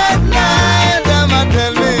 he's not lying, them a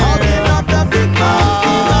tell me. Hugging up the big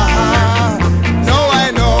monkey man. Now I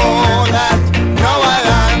know that, now I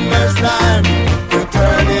understand. You're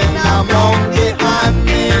turning a monkey on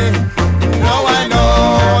me. Now I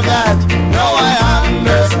know that, now I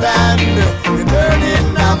understand. You're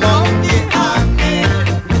turning a monkey on me.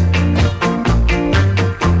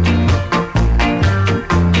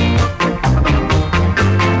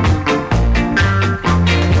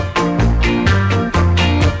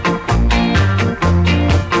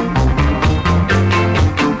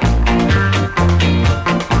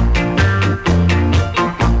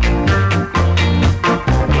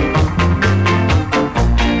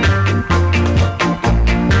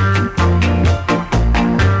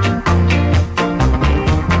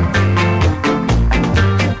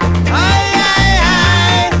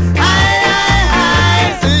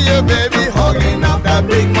 See you, baby, hugging up that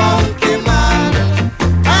big monkey man.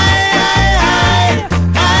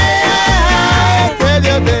 Tell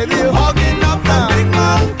you, baby, hugging up that big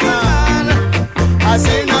monkey man. I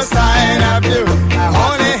see no sign of you, I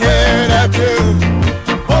only hear that you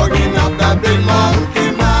hugging up that big monkey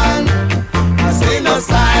man. I see no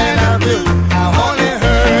sign of you, I only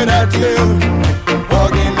heard that you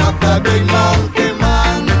hugging up that big monkey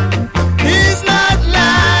man. He's not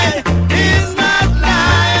lying, he's not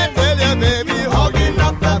lying. Tell you, baby, hugging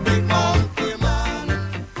up that big monkey man.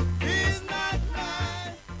 He's not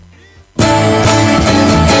lying.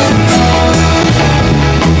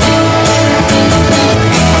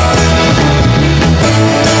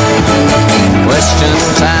 Question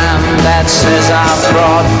time, that says I've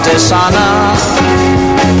brought dishonor.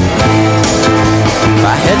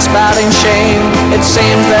 My head's bowed in shame, it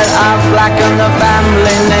seems that I've blackened the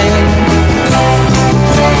family name.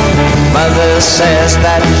 Mother says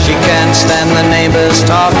that she can't stand the neighbors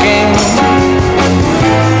talking.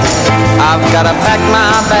 I've gotta pack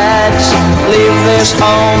my bags, leave this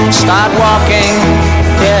home, start walking.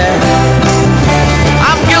 Yeah,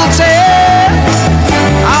 I'm guilty.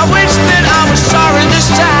 I wish that I was sorry this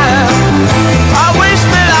time. I wish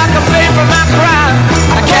that I could pay for my crime.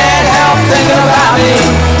 I can't help thinking about me.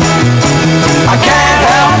 I can't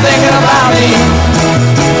help thinking about me.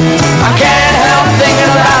 I can't help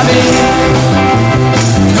thinking about me.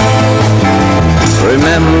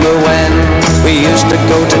 Remember when we used to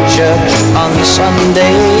go to church on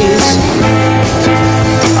Sundays?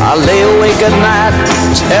 I lay awake at night,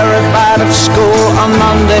 terrified of school on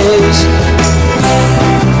Mondays.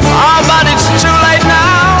 Oh, but it's too late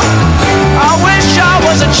now. I wish I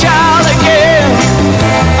was a child again.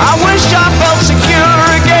 I wish I felt secure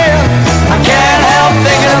again. I can't help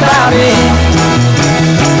thinking about me.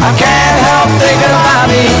 I can't help thinking about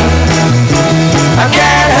me. I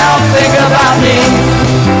can't help thinking about me.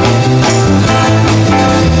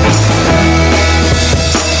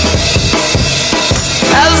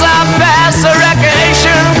 As I pass the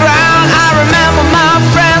recreation ground, I remember my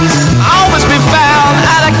friends always be found.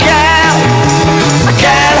 And I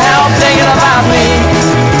can't help thinking about me.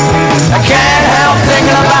 I can't help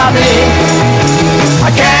thinking about me.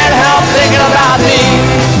 I can't help thinking about me.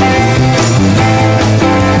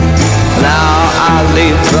 Now I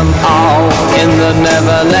leave them all in the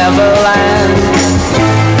Never Never Land.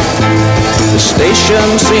 The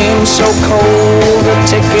station seems so cold, the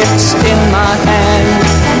ticket's in my hand.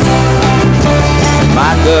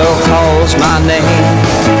 My girl calls my name.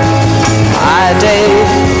 Hi Dave,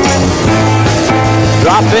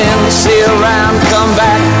 drop in, see you around, come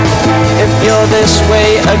back if you're this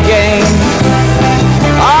way again.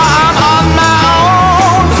 Oh, I'm on my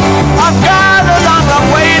own, I've got a long, long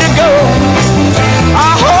way to go.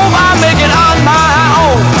 I hope I make it on my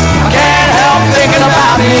own. I can't help thinking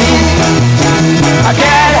about me. I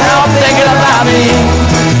can't help thinking about me.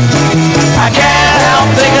 I can't help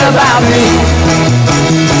thinking about me.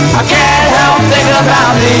 I can't help thinking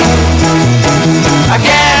about me. I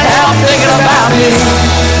can't help thinking about me.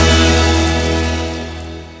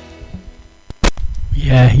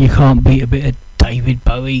 Yeah, you can't beat a bit of David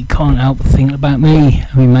Bowie. Can't help thinking about me.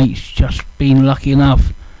 My mate's just been lucky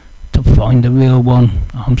enough to find the real one.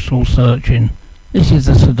 I'm still searching. This is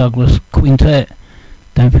the Sir Douglas Quintet.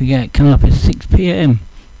 Don't forget, coming up at 6 PM,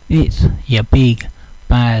 it's your big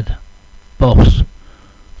bad boss.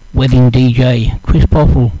 wedding DJ Chris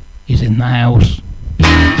Poffel is in the house.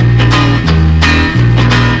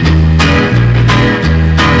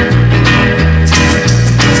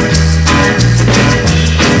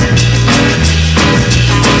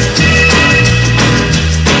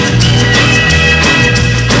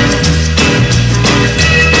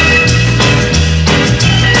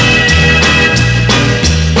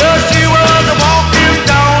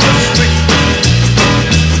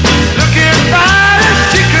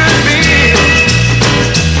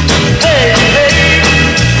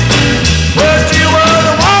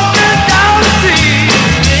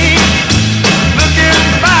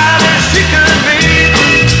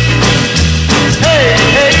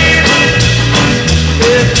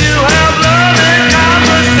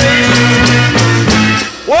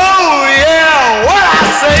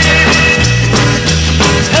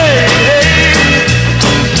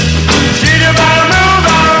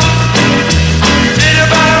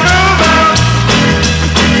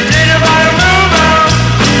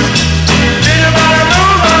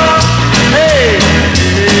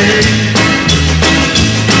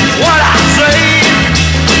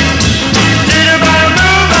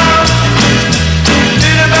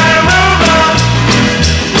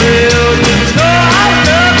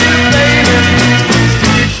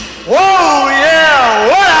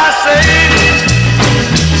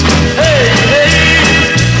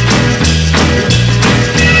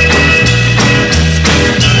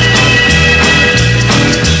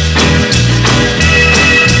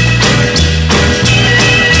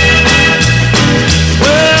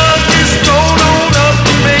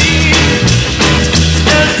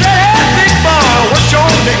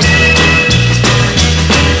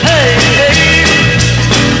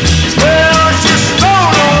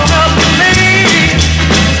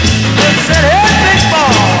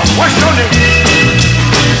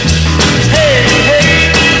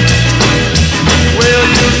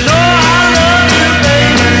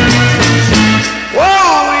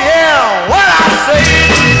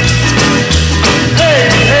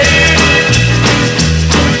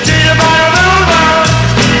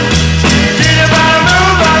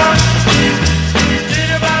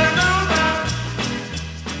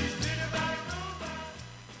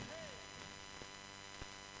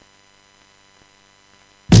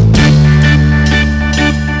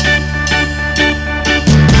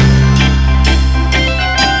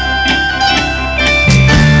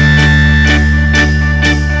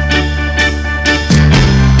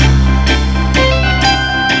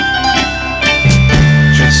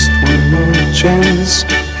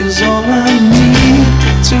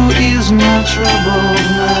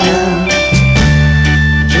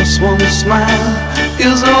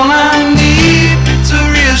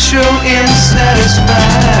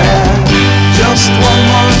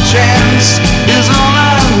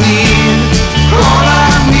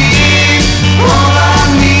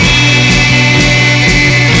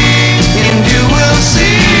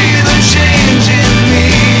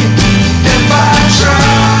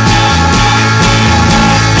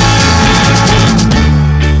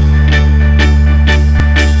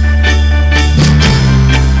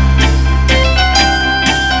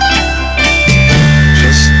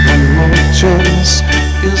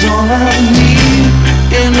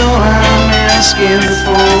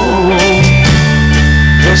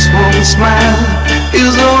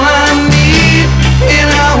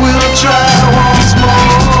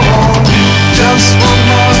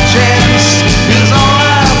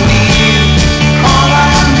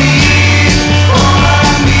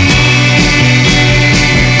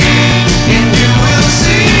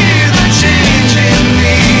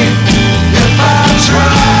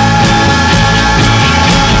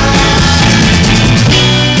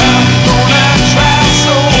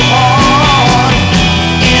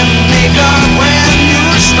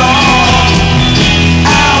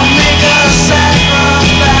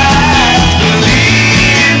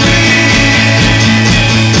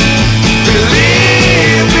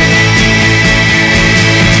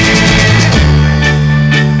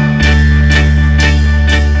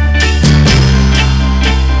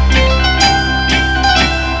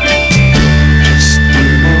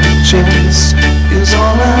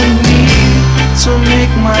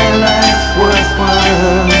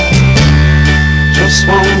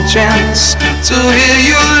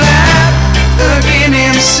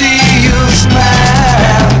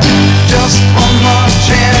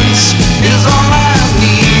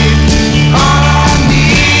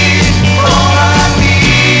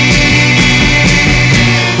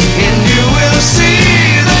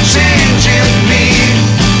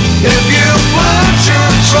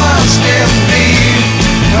 Trust in me,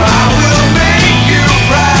 I will make you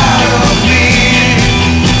proud.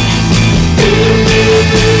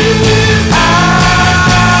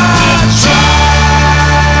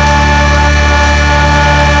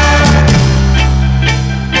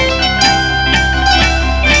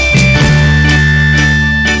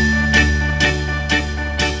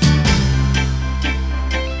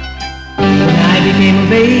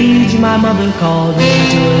 age, my mother called me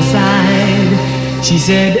to her side. She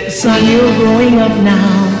said, son, you're growing up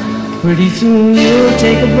now. Pretty soon you'll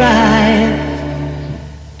take a bride.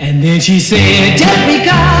 And then she said, just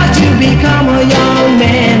because you become a young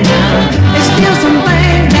man now, there's still some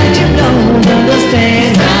things that you don't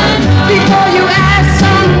understand now. Before you ask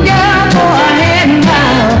some girl for a hand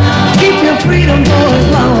now, keep your freedom for as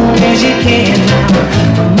long as you can now.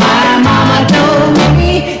 My mama told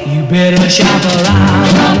me, you better shop around.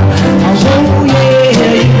 Oh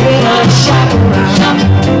yeah, you better shop around.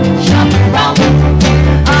 Shop around.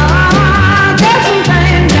 There's some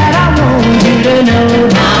things that I want you to know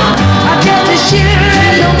now. I just as sure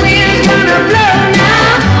as the wind's gonna blow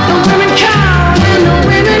now, the women come and the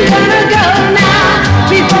women gonna go now.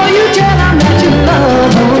 Before you tell them that you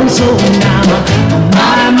love them so now.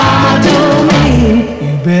 My mama told me,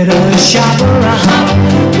 you better shop around.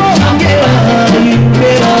 Oh yeah, you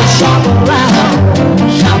better shop around.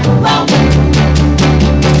 Shop around.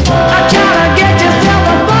 I try to get yourself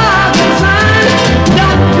a bargain, son.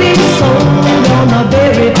 Don't be sold on the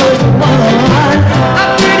very first one. A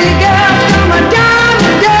pretty girl come a dime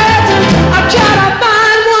a dozen. I try to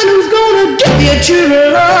find one who's gonna give you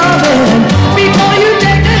true loving. Before you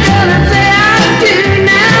take the girl and say I do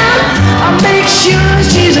now, I'll make sure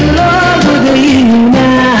she's in love with you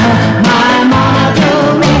now. My mama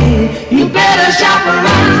told me, you better shop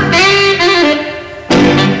around.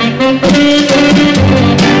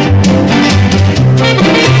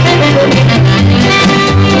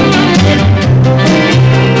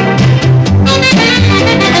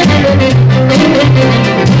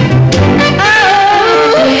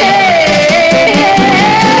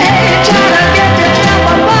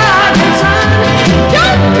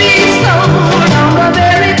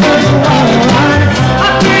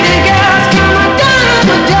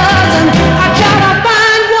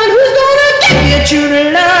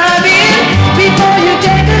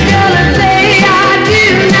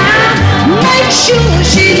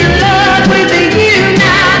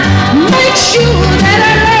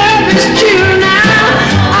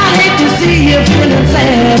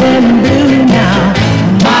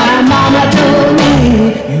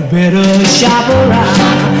 Shop around.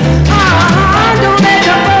 Don't let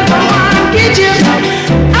the first one get you.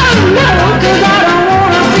 Oh no, 'cause I don't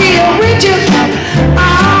wanna see you with you.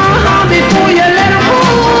 Before you let her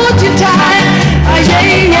hold you tight.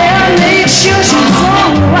 Yeah, make sure she's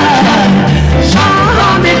alright.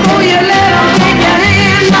 Before you let her take your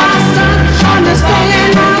hand, my son.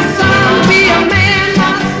 Understand, my son. Be a man,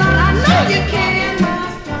 my son. I know you can, my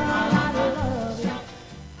son. I love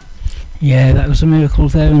you. Yeah, that was the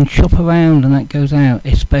Miracles there, and Shop Around, and that goes out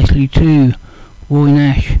especially to Roy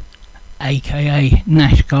Nash, aka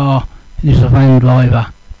NASCAR, who's a van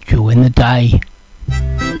driver during the day.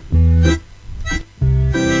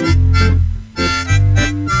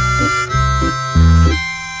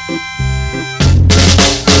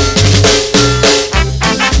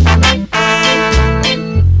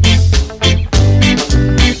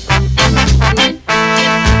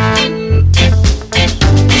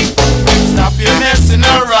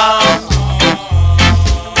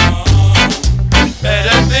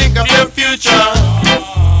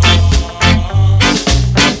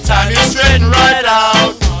 Time is straight and right.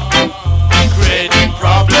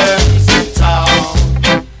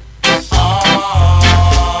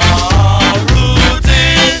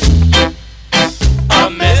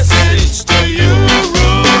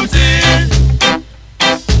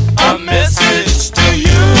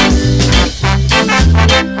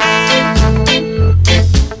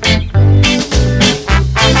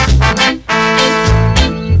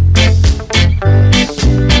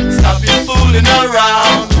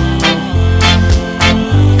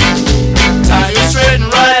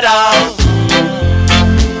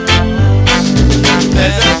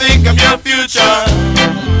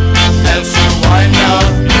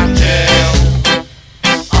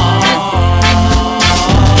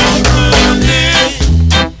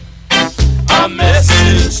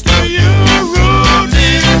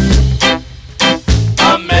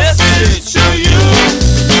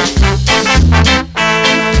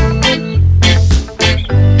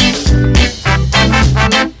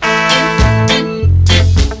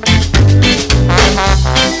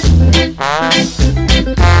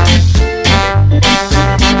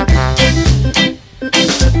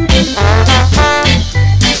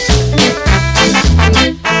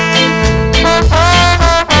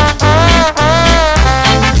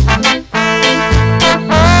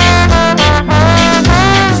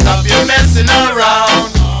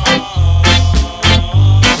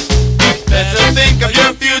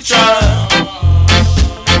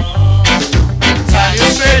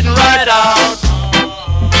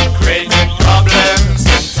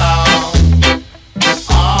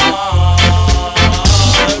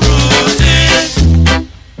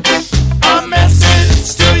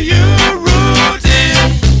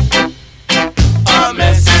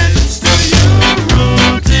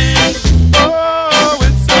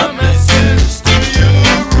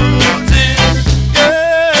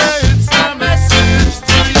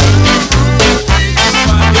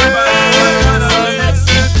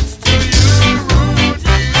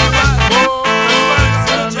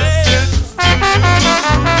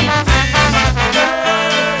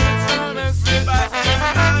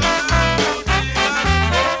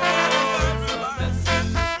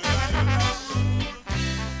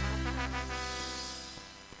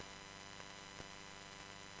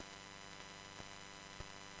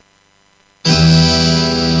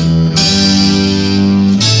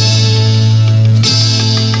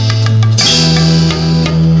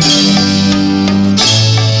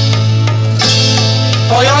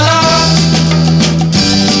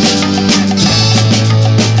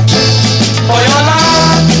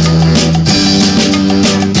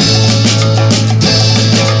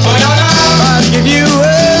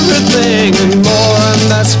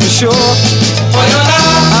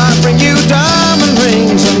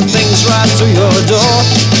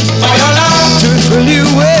 For your love to thrill you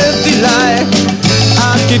with delight,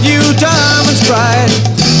 I'll give you diamonds bright.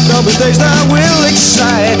 There'll be days that will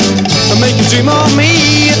excite and make you dream of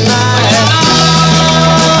me at night.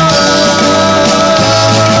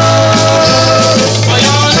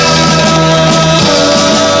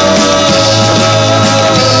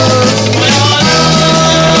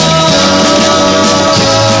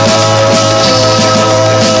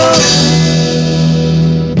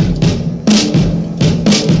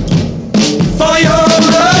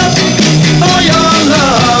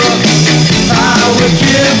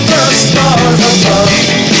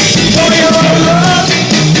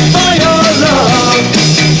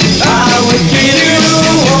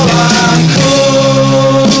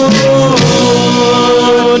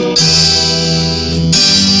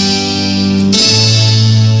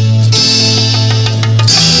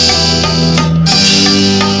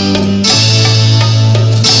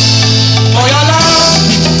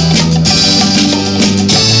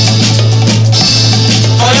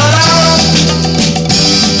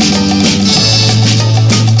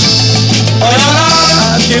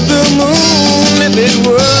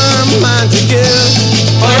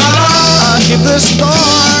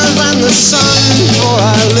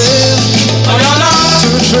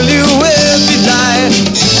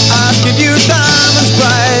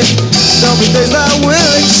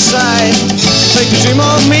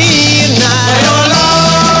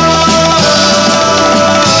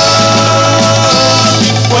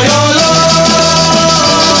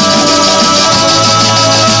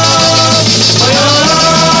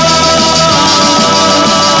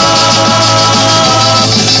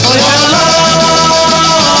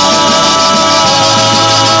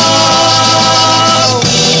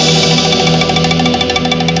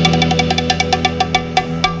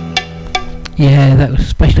 Yeah, that was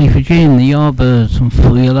especially for Jim, the Yardbirds, and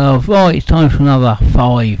For Your Love. Right, it's time for another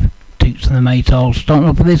 5 Toots and the Maytals. Starting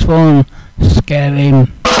off with this one, Scare Him.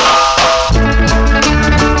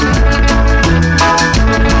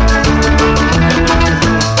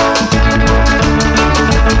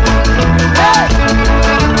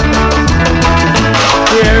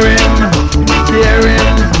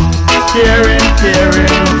 Scare him.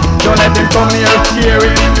 Don't let him come near, scare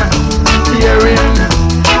him.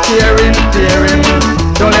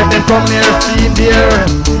 Don't let them come near, see him there.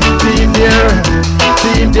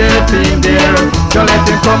 Don't let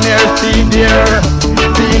them come near, see him there.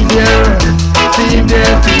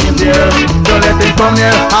 Don't let them come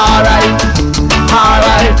near, alright.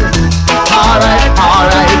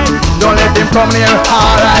 Don't let them come near,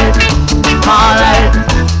 alright.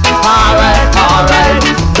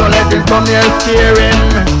 Don't let them come near, scare him.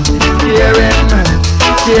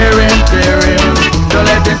 Don't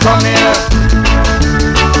let them come near.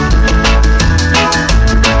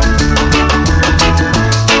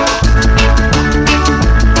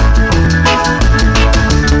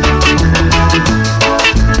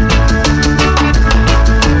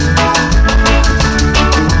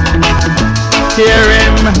 Scare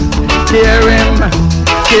him.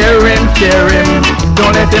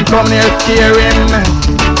 Don't let him come near, scare him.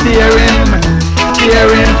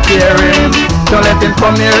 Don't let him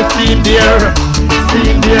come near, see him there.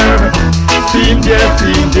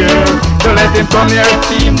 Don't let him come near,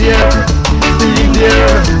 see him there.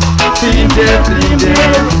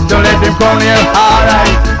 Don't let him come near,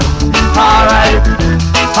 alright.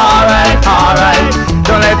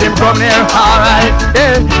 Don't let him come near, alright.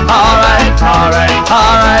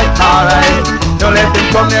 Don't let him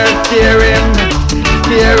come near, scare him.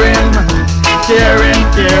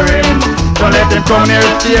 Don't let him come near,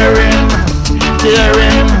 scare him.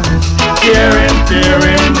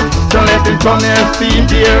 Don't let him come near, see him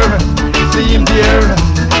there.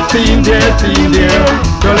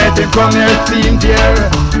 Don't let him come near, see him there.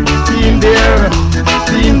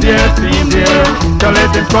 Don't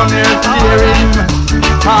let him come near, scare him.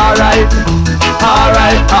 Alright.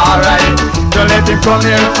 Don't let him come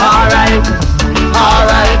near, alright.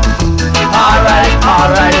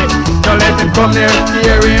 Don't let him come near,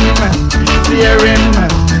 scare him.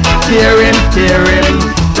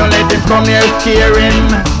 Don't let him come near, scare him.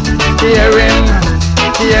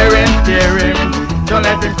 Don't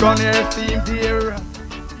let him come near, see him dear.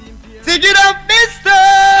 Take it up, mister.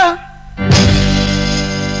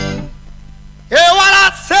 Hear what I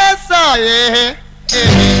say, sir, yeah.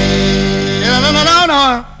 No,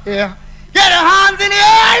 yeah. Get your hands in the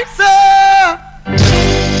air, sir.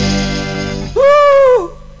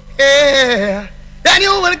 Woo, yeah. Then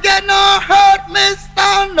you will get no hurt, mister.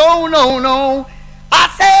 No. I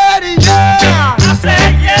said yeah.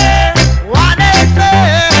 What they say?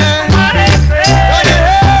 What you hear?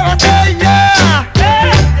 I say yeah.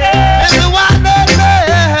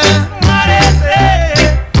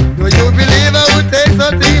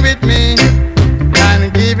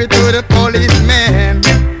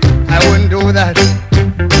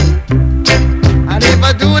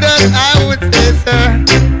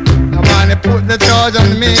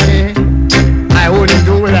 wasn't me, I wouldn't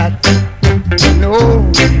do that. No,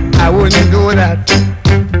 I wouldn't do that.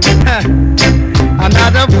 I'm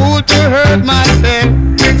not a fool to hurt myself,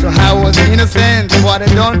 so I was innocent. What they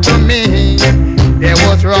done to me, they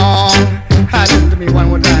was wrong. Listen to me one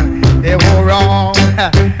more time. They were wrong.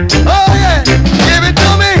 Oh yeah, give it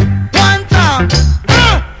to me one time.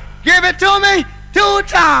 Give it to me 2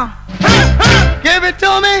 times. Give it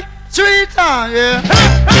to me 3 times. Yeah.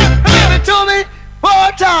 Give it to me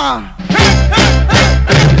 4 times.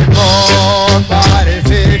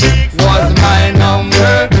 446 was my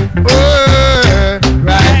number.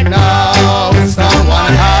 Right now,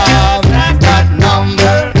 someone has that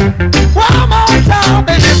number. One more time,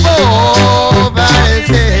 baby.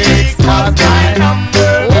 456 was my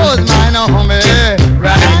number. Was my number.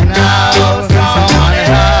 Right now, someone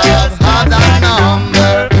has that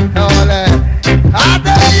number. I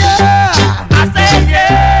say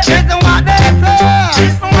yeah. Listen what they say.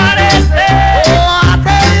 Oh, I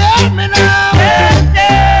say yeah, me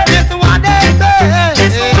now. Listen what they say.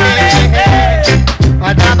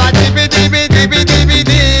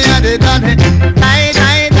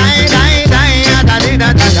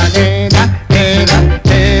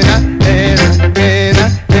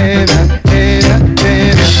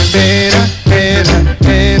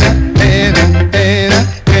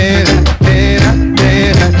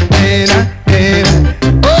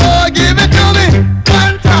 Oh, give it to me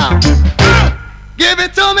 1 time. Give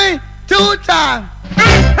it to me 2 times.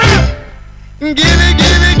 Give it.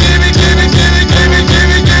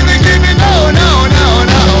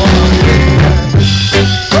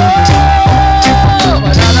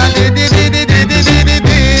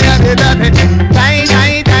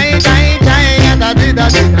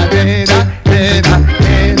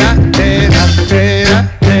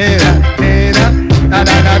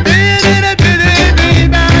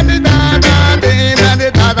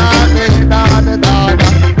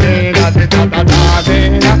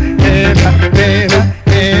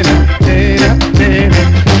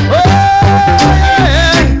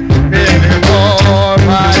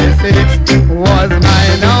 Was my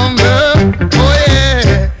number. Oh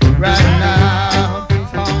yeah, right now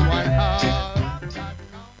someone has.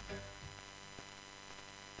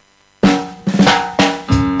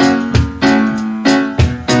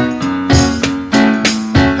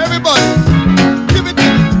 Everybody, give it to me.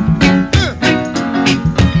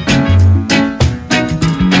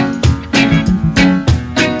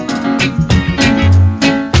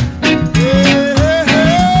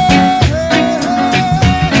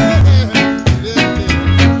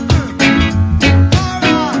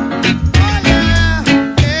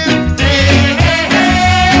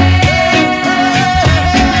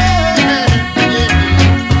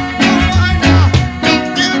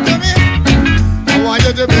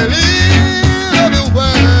 To believe every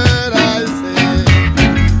word I say.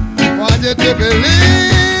 Want you to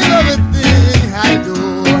believe everything I do.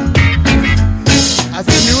 I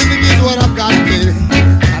say music is what I've got, baby,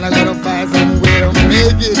 and I gotta find some way to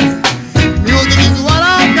make it. Music is what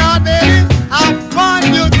I've got, baby. I want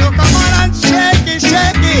you to come on and shake it,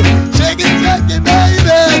 baby.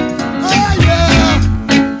 Oh yeah.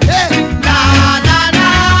 Hey.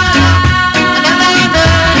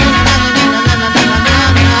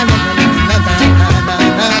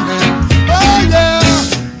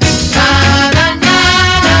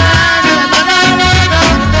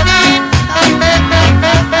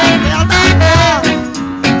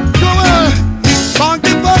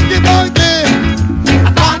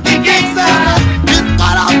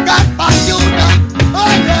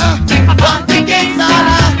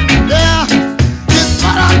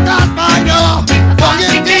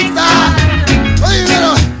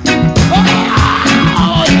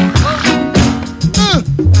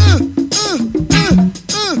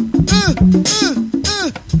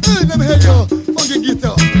 Let me hear your funky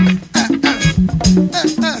guitar.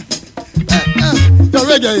 The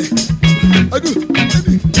reggae. I do.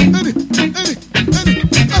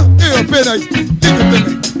 Hey, play nice.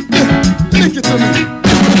 Lick it to me.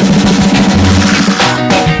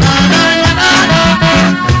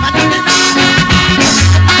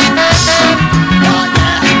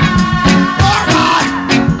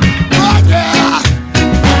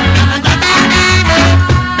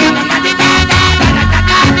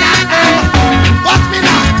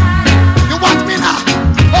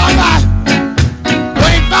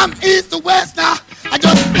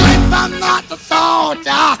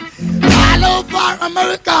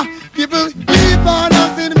 America, people keep on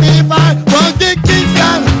asking me if I want to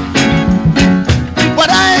Kingston, but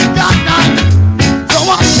I ain't got none.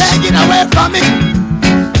 Someone take it away from me.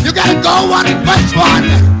 You gotta go on first one.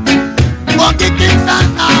 Go Funky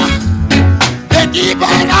Kingston, they keep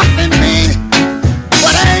on asking me,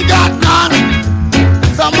 but I ain't got none.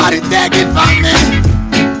 Somebody take it from me.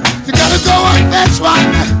 You gotta go and fetch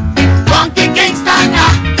one. Funky Kingston,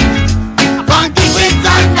 Funky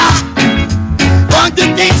Kingston,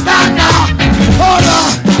 Funky Kingston, hold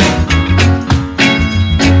on.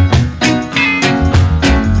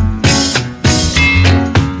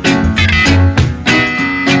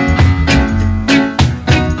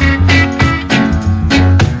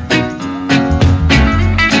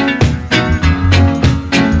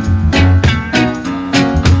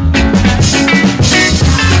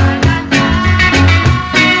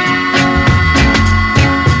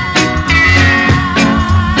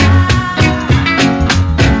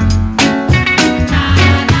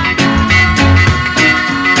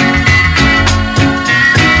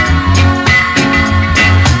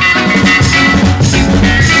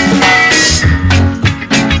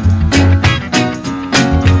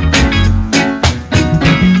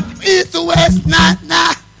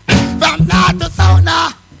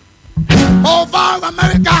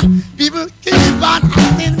 America, people keep on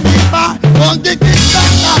asking me for Funky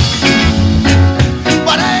Kingston,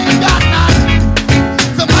 but I ain't got none.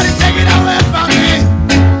 Somebody take it away from me.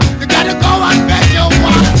 You gotta go and fetch your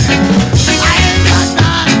one. I ain't got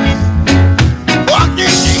none. Funky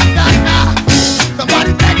Kingston,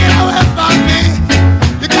 somebody take it away from me.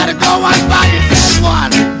 You gotta go and buy yourself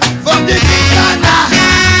one. Funky Kingston.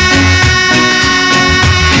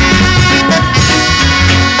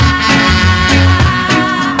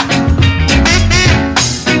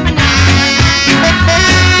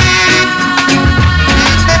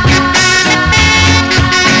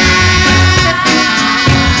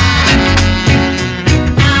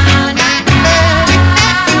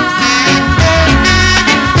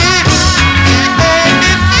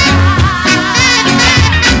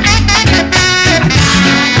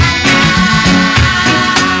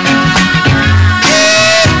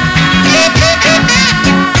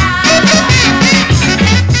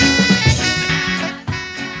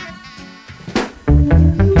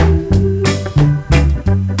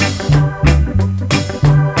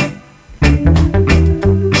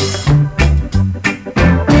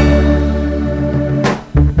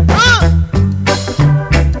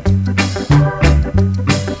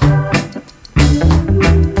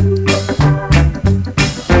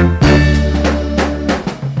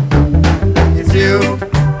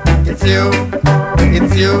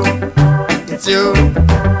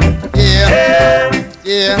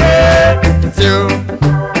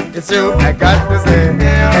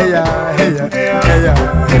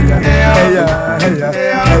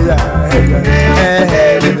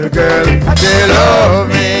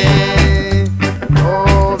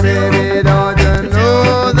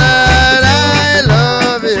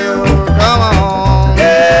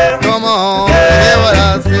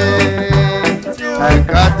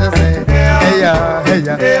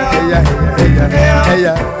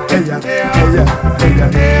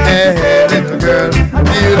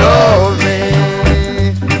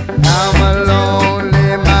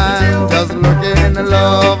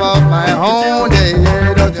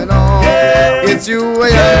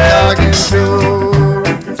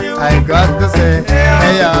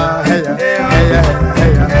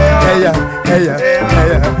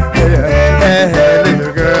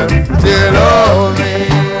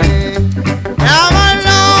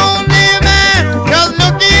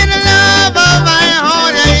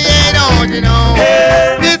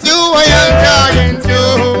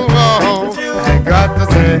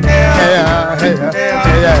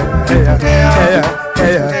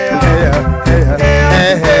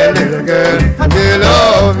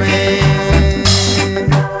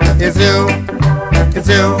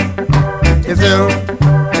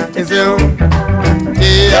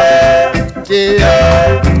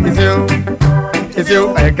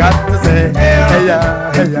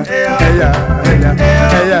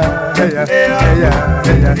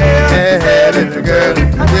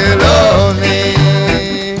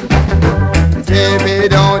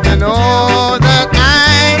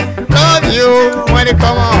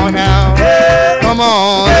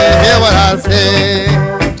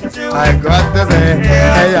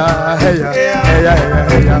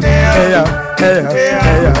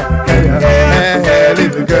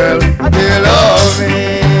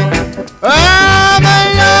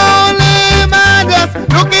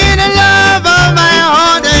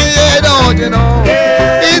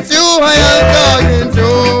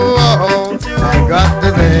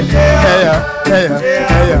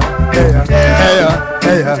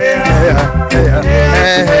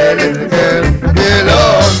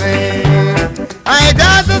 I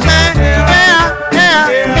got to say,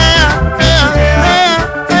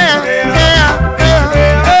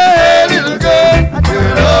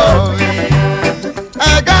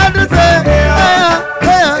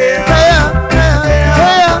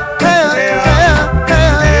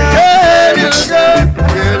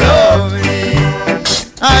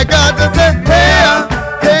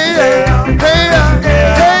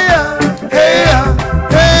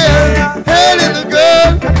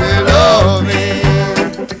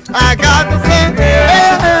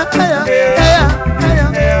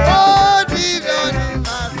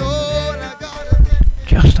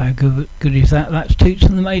 Good is that? That's Toots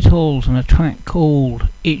and the Maytals and a track called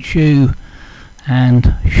It's You,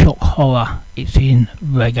 and Shock Horror. It's in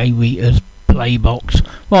Reggae Rita's Playbox.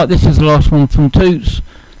 Right, this is the last one from Toots.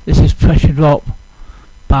 This is Pressure Drop,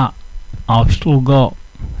 but I've still got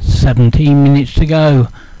 17 minutes to go,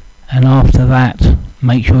 and after that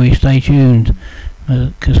make sure you stay tuned,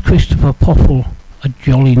 because Christopher Poffel, a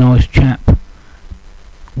jolly nice chap,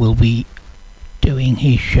 will be doing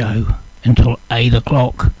his show until 8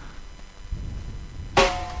 o'clock.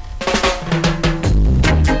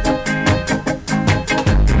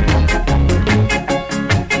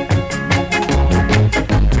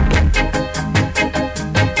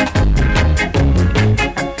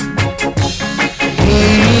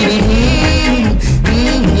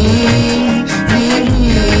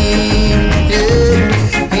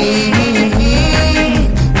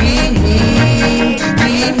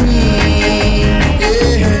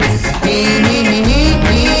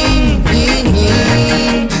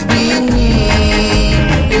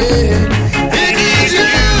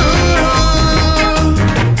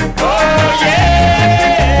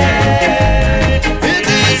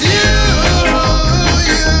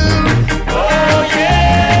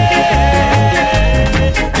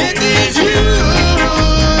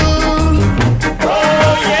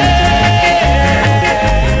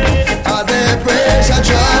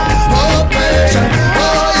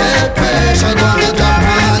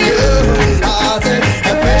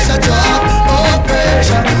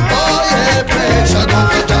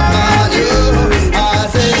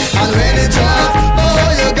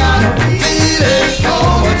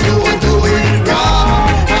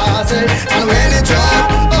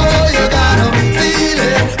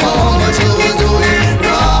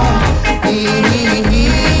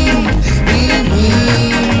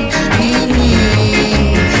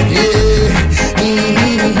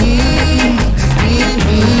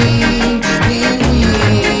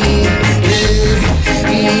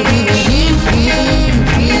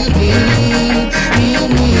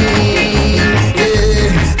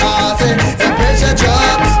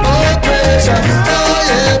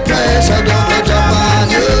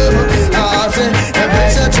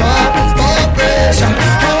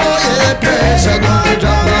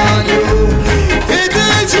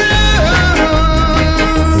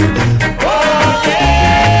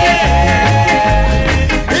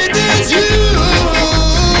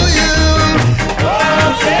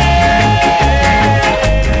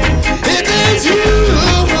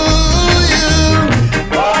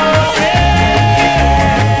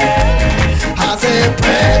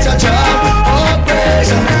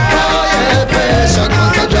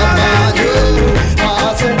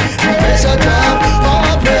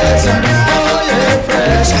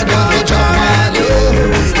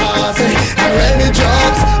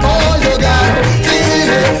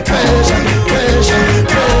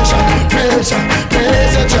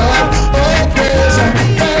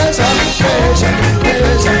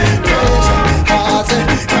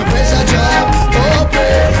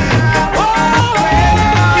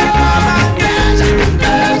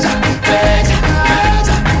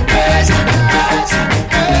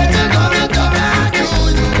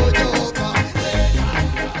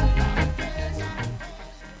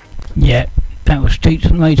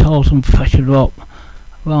 Maytals and Pressure Drop.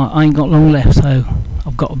 Right, I ain't got long left, so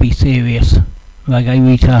I've got to be serious. Reggae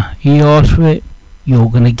Rita, you asked for it, you're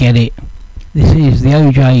gonna get it. This is the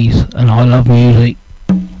OJs and I Love Music.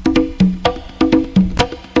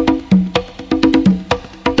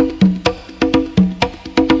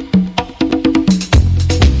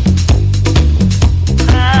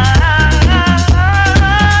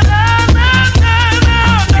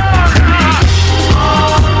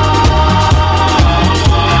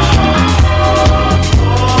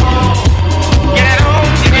 Yeah.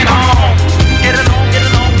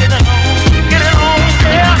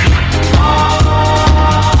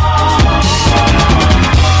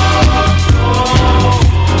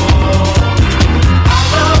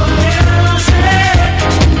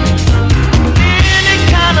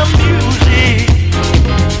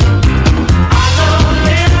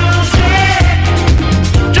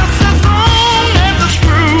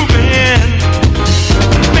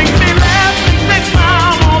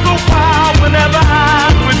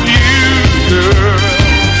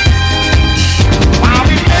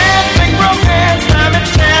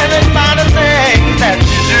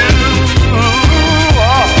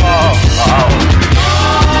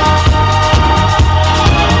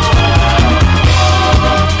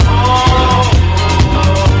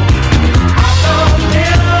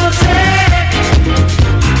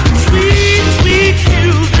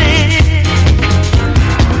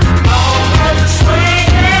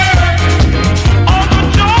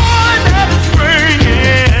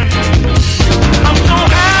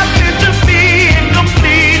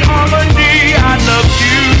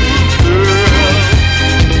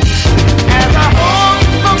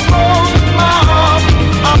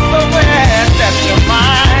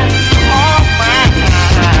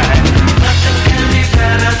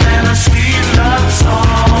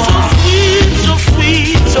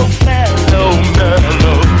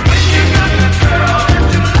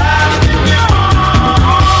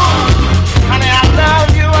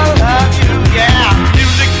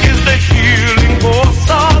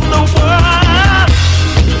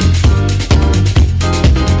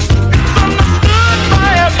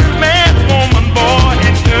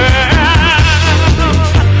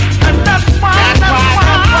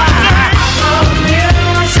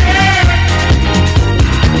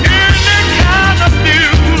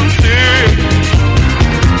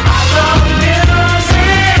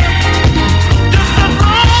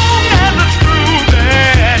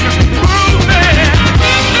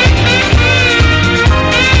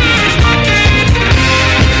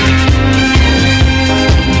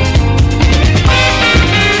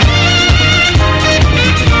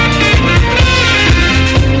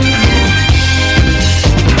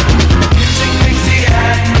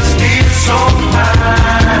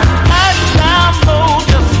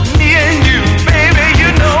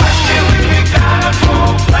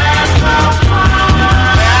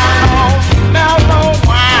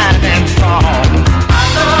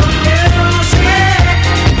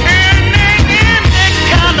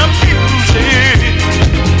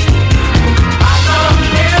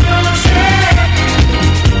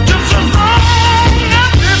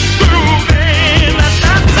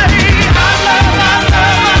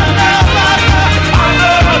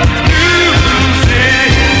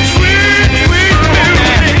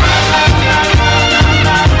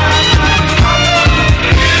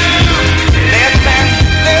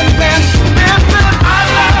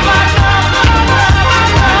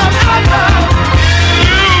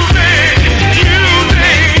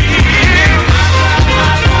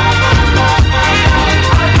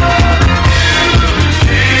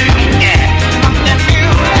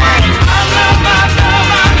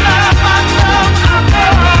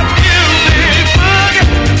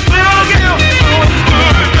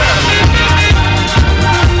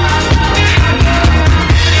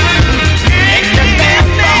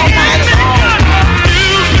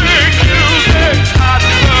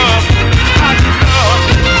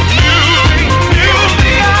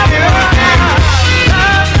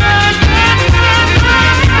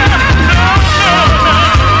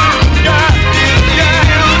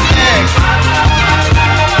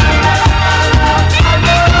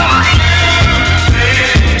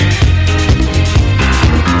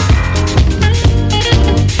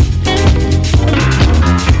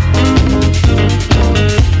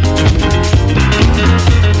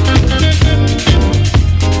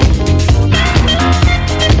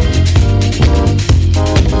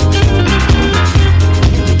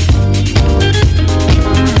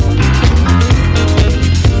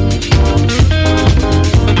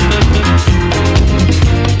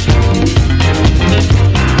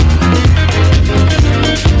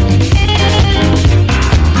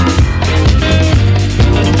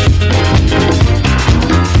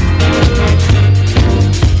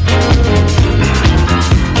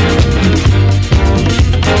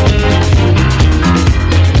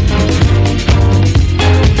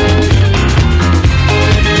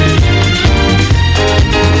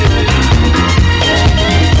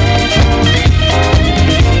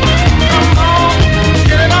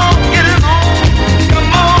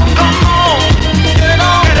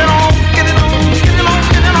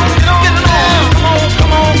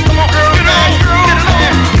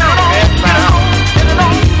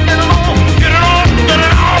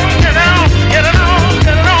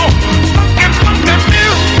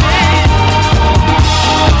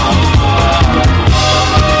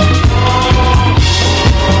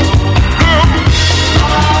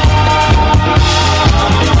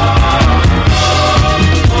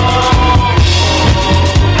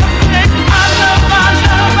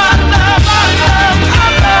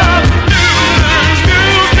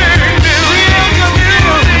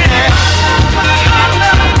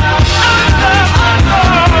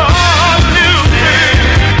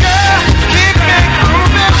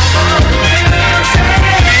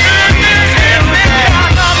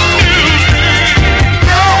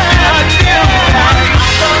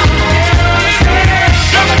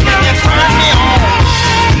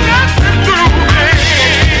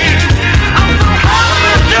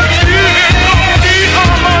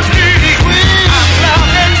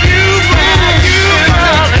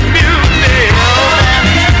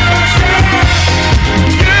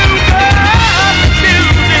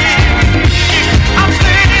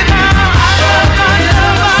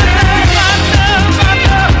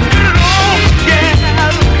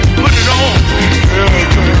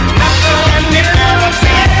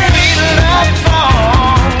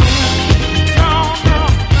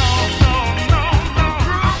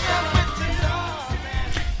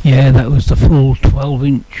 Yeah, that was the full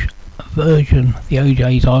 12-inch version. The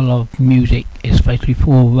OJ's I Love Music, especially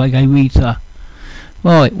for Reggae Rita.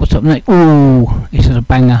 Right, what's up next? Oh, this is a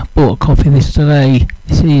banger. Bought a copy of this today.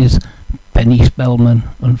 This is Benny Spellman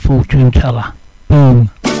and Fortune Teller. Boom.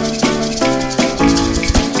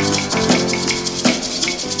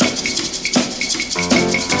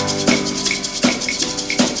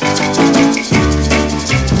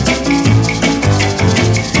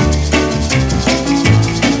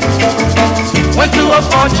 Went to a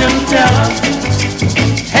fortune teller,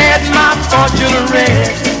 had my fortune read.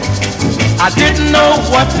 I didn't know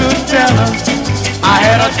what to tell her. I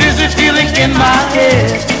had a dizzy feeling in my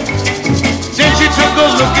head. Then she took a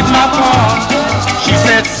look at my palm. She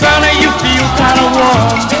said, "Sonny, you feel kinda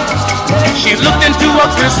warm." She looked into a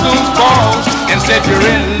crystal ball and said, "You're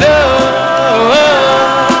in love."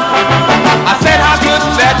 I said, "How could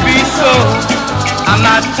that be so? I'm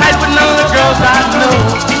not tight with none of the girls I know."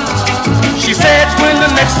 She said, "When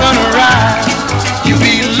the next sun arrives, you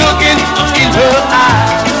be looking in her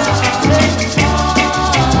eyes."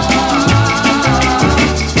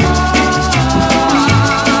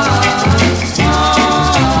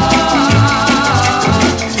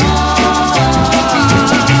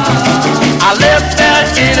 I left there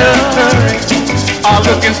in a hurry,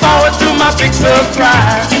 looking forward to my big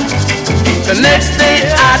surprise. The next day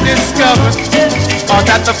I discovered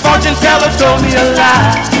that the fortune teller told me a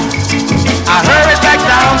lie. I hurried back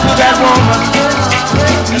down to that woman,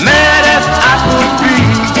 mad as I could be.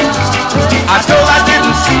 I told her I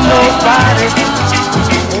didn't see nobody,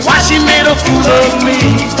 why she made a fool of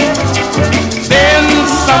me. Then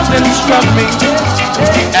something struck me,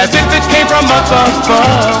 as if it came from up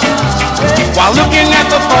above. While looking at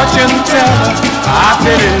the fortune teller, I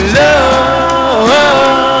fell in love.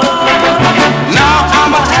 Now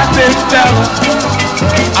I'm a happy fella,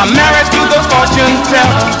 I'm married to the fortune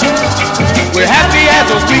teller. We're happy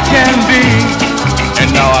as we can be,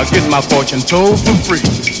 and now I get my fortune told for free.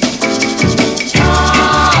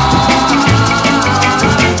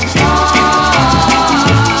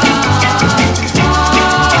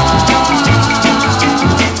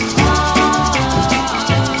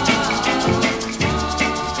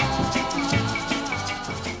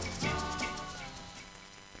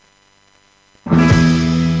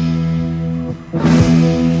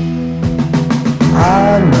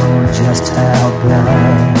 I know just how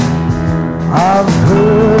bad I've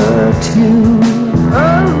hurt you.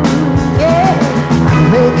 Oh, yeah.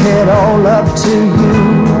 Make it all up to you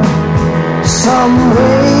some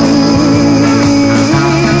way.